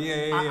 Well, so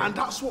yeah. And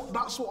that's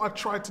what I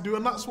try to do,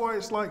 and that's why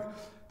it's like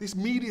this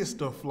media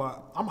stuff. Like,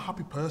 I'm a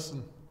happy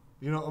person.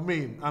 You know what I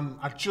mean? And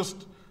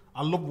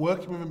I love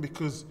working with him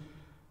because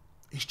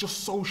he's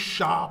just so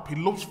sharp. He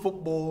loves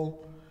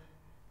football.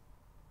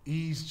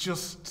 He's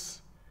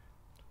just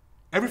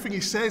everything he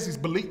says is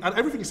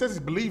everything he says he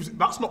believes.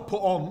 That's not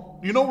put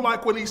on. You know,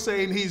 like when he's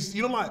saying he's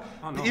he's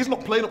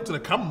not playing up to the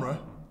camera.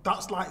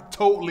 That's like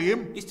totally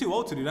him. He's too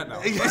old to do that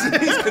now. He's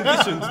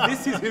conditioned.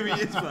 This is who he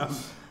is, man.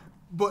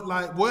 But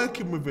like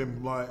working with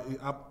him, like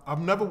I've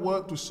never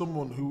worked with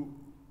someone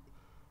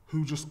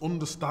who just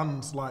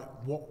understands like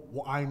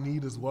what I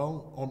need as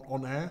well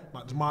on air.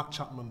 Like Mark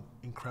Chapman,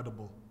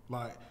 incredible.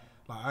 Like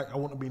I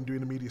wouldn't have been doing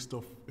the media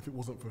stuff if it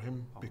wasn't for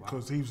him,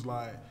 because he was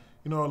like,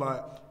 you know,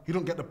 like he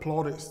don't get the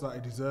plaudits that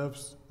he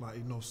deserves. Like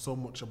he knows so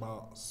much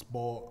about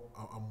sport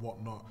and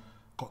whatnot.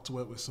 Got to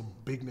work with some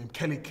big name.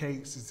 Kelly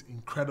Cates is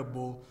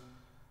incredible.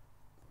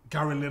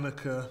 Gary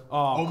Lineker,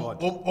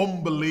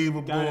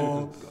 unbelievable.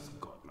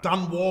 God,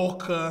 Dan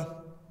Walker,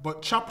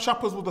 but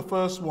Chappers was the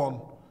first one.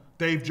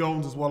 Dave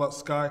Jones as well at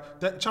Sky.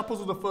 Chappers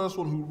was the first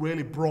one who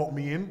really brought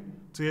me in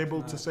to be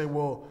able to say,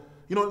 well,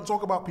 you know,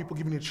 talk about people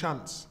giving you a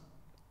chance.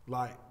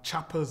 Like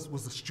Chappers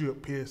was the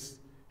Stuart Pearce.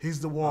 He's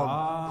the one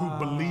who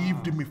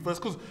believed in me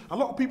first. Because a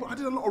lot of people, I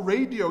did a lot of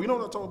radio. You know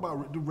what I'm talking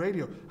about, the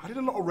radio. I did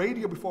a lot of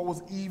radio before I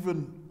was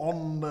even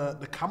on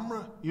the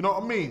camera. You know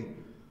what I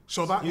mean?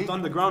 So that You've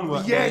done the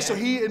groundwork. Yeah, so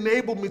he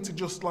enabled me to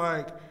just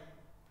like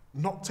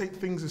not take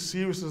things as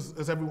serious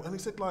as everyone. And he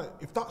said, like,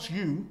 if that's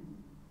you,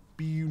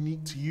 be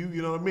unique to you.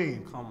 You know what I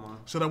mean? Come on.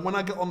 So that when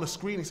I get on the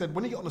screen, he said,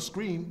 when you get on the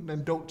screen,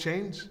 then don't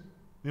change.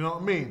 You know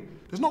what I mean?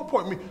 There's no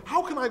point in me.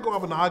 How can I go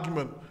have an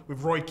argument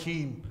with Roy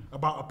Keane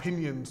about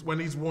opinions when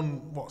he's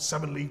won,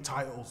 7 league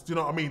titles? Do you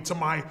know what I mean? To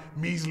my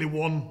measly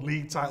 1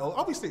 league title.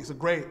 Obviously, it's a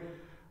great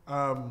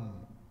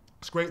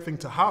thing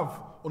to have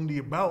under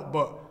your belt,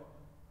 but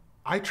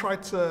I try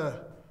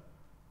to,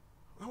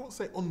 I won't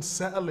say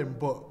unsettle him,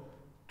 but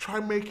try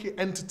and make it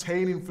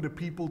entertaining for the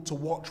people to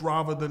watch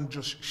rather than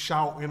just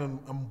shouting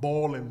and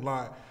bawling.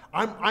 Like,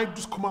 I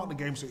just come out of the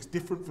game, so it's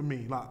different for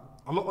me. Like,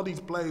 a lot of these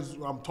players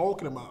I'm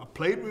talking about, I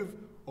played with,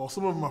 or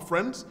some of my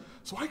friends,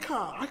 so I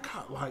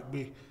can't like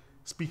be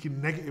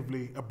speaking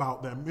negatively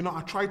about them. You know,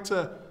 I try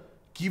to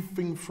give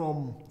things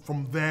from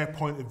their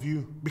point of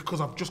view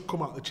because I've just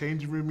come out of the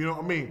changing room. You know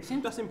what I mean? I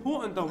think that's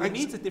important, though. We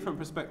need a different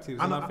perspective,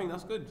 and I think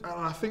that's good. And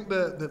I think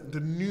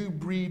the new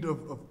breed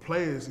of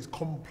players is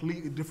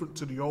completely different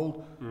to the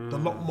old. They're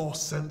a lot more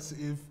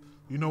sensitive.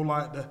 You know,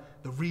 like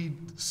the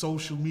read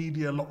social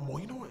media a lot more.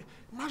 You know what?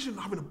 Imagine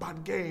having a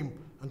bad game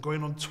and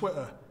going on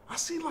Twitter. I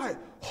see like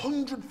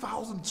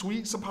 100,000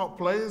 tweets about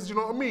players, you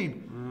know what I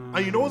mean?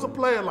 And you know, as a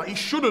player, like he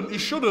shouldn't,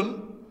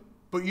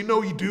 but you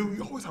know you do.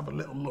 You always have a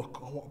little look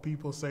at what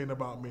people are saying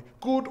about me,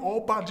 good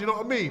or bad, you know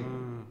what I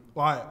mean?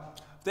 Like,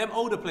 them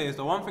older players,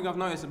 the one thing I've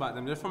noticed about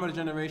them, they're from a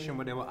generation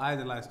where they were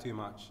idolized too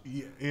much.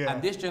 Yeah.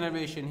 And this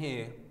generation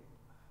here,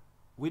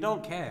 we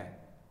don't care.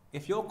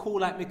 If you're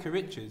cool like Micah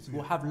Richards,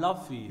 we'll have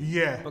love for you.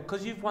 Yeah.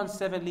 Because you've won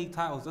 7 league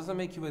titles doesn't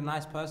make you a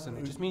nice person.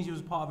 It just means you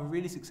was part of a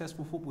really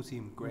successful football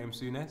team, Graham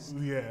Souness.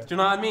 Yeah. Do you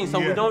know what I mean? So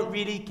we don't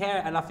really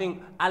care. And I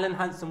think Alan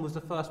Hansen was the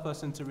first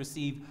person to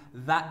receive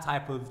that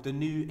type of the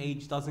new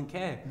age doesn't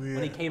care. Yeah.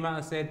 When he came out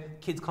and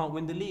said, kids can't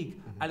win the league.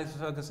 Alex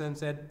Ferguson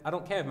said, I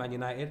don't care, Man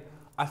United.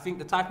 I think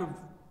the type of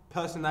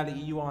personality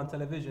you are on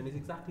television is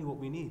exactly what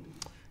we need.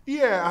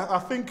 Yeah, I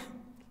think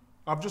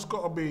I've just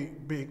got to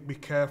be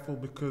careful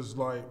because,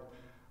 like,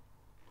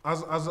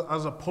 as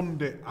a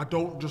pundit, I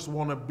don't just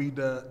want to be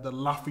the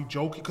laughy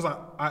jokey, because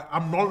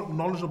I'm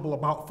knowledgeable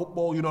about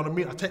football, you know what I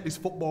mean? I take this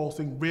football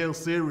thing real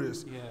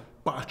serious,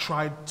 but I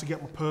tried to get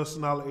my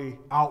personality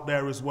out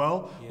there as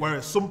well,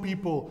 whereas some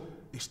people,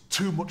 it's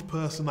too much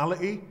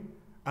personality,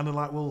 and they're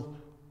like, well,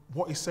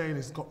 what he's saying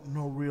has got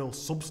no real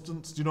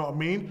substance, do you know what I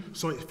mean?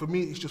 So for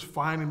me, it's just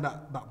finding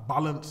that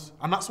balance,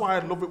 and that's why I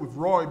love it with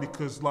Roy,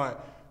 because like,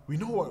 we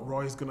know what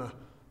Roy's gonna,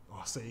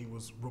 say he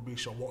was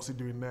rubbish, or what's he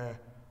doing there?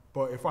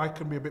 But if I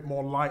can be a bit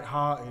more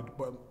light-hearted,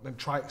 but then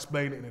try to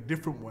explain it in a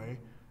different way,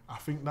 I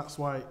think that's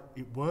why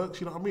it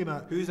works. You know what I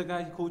mean? Who's the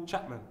guy called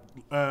Chapman?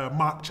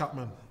 Mark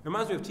Chapman.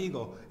 Reminds me of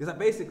Tigo. Is that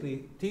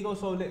basically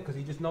Tigo's so lit because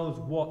he just knows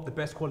what the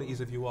best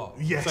qualities of you are.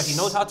 Yes. So he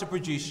knows how to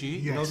produce you.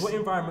 Yes. He knows what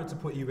environment to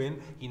put you in.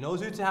 He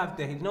knows who to have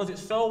there. He knows it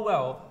so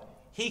well.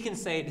 He can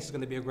say this is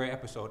going to be a great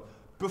episode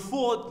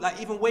before, like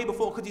even way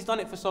before, because he's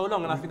done it for so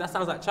long. And I think that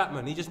sounds like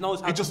Chapman. He just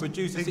knows how to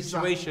produce a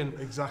situation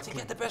to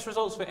get the best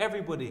results for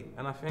everybody.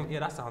 And I think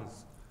that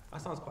sounds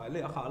quite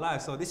lit. I can't lie.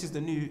 So this is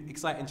the new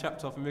exciting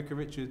chapter for Micah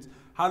Richards.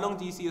 How long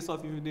do you see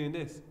yourself even doing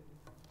this?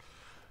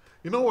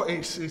 You know what?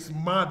 It's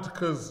mad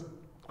because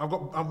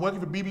I'm working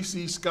for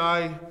BBC,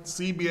 Sky,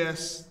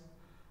 CBS.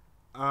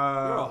 You're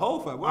a whole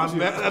fan.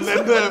 And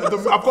then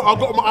I've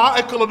got my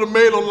article on the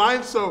Mail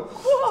Online. So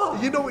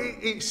you know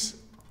it's,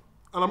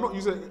 and I'm not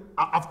using it.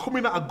 I've come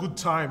in at a good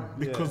time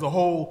because the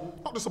whole,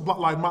 not just a Black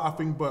Lives Matter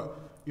thing, but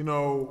you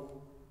know,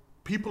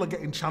 people are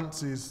getting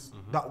chances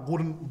that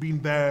wouldn't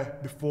been there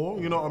before.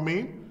 You know what I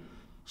mean?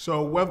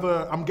 So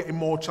whether I'm getting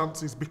more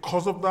chances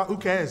because of that, who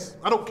cares?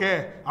 I don't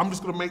care. I'm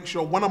just going to make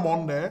sure when I'm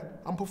on there,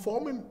 I'm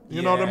performing.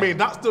 You know what I mean?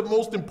 That's the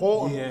most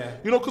important. Yeah.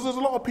 You know, because there's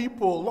a lot of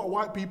people, a lot of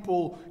white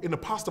people in the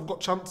past have got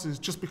chances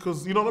just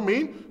because, you know what I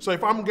mean? So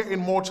if I'm getting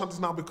more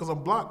chances now because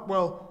I'm black,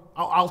 well,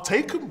 I'll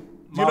take them.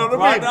 You know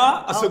what I mean?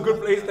 That's a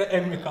good place to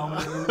end me coming.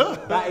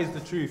 That is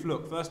the truth.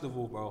 Look, first of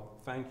all, bro,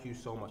 thank you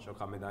so much for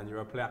coming down. You're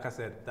a player, like I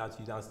said, down to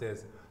you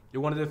downstairs.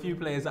 You're one of the few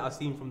players that I've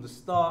seen from the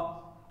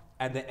start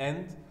and the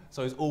end.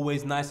 So it's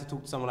always nice to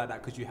talk to someone like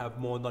that because you have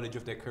more knowledge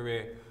of their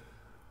career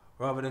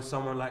rather than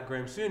someone like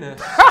Graham Souness.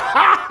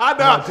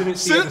 I didn't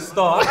see at the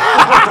start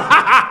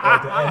or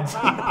the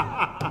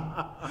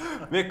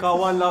end. Micah,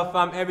 one love,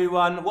 fam,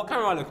 everyone. What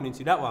camera am I looking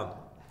into? That one.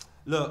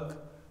 Look,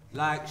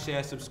 like,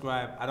 share,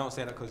 subscribe. I don't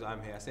say that because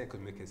I'm here. I say it because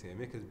Micah's here.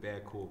 Micah's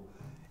bare cool.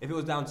 If it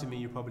was down to me,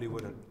 you probably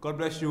wouldn't. God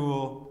bless you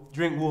all.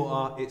 Drink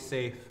water. It's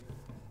safe.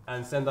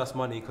 And send us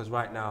money because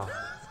right now,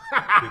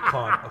 we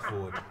can't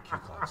afford cue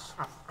cards.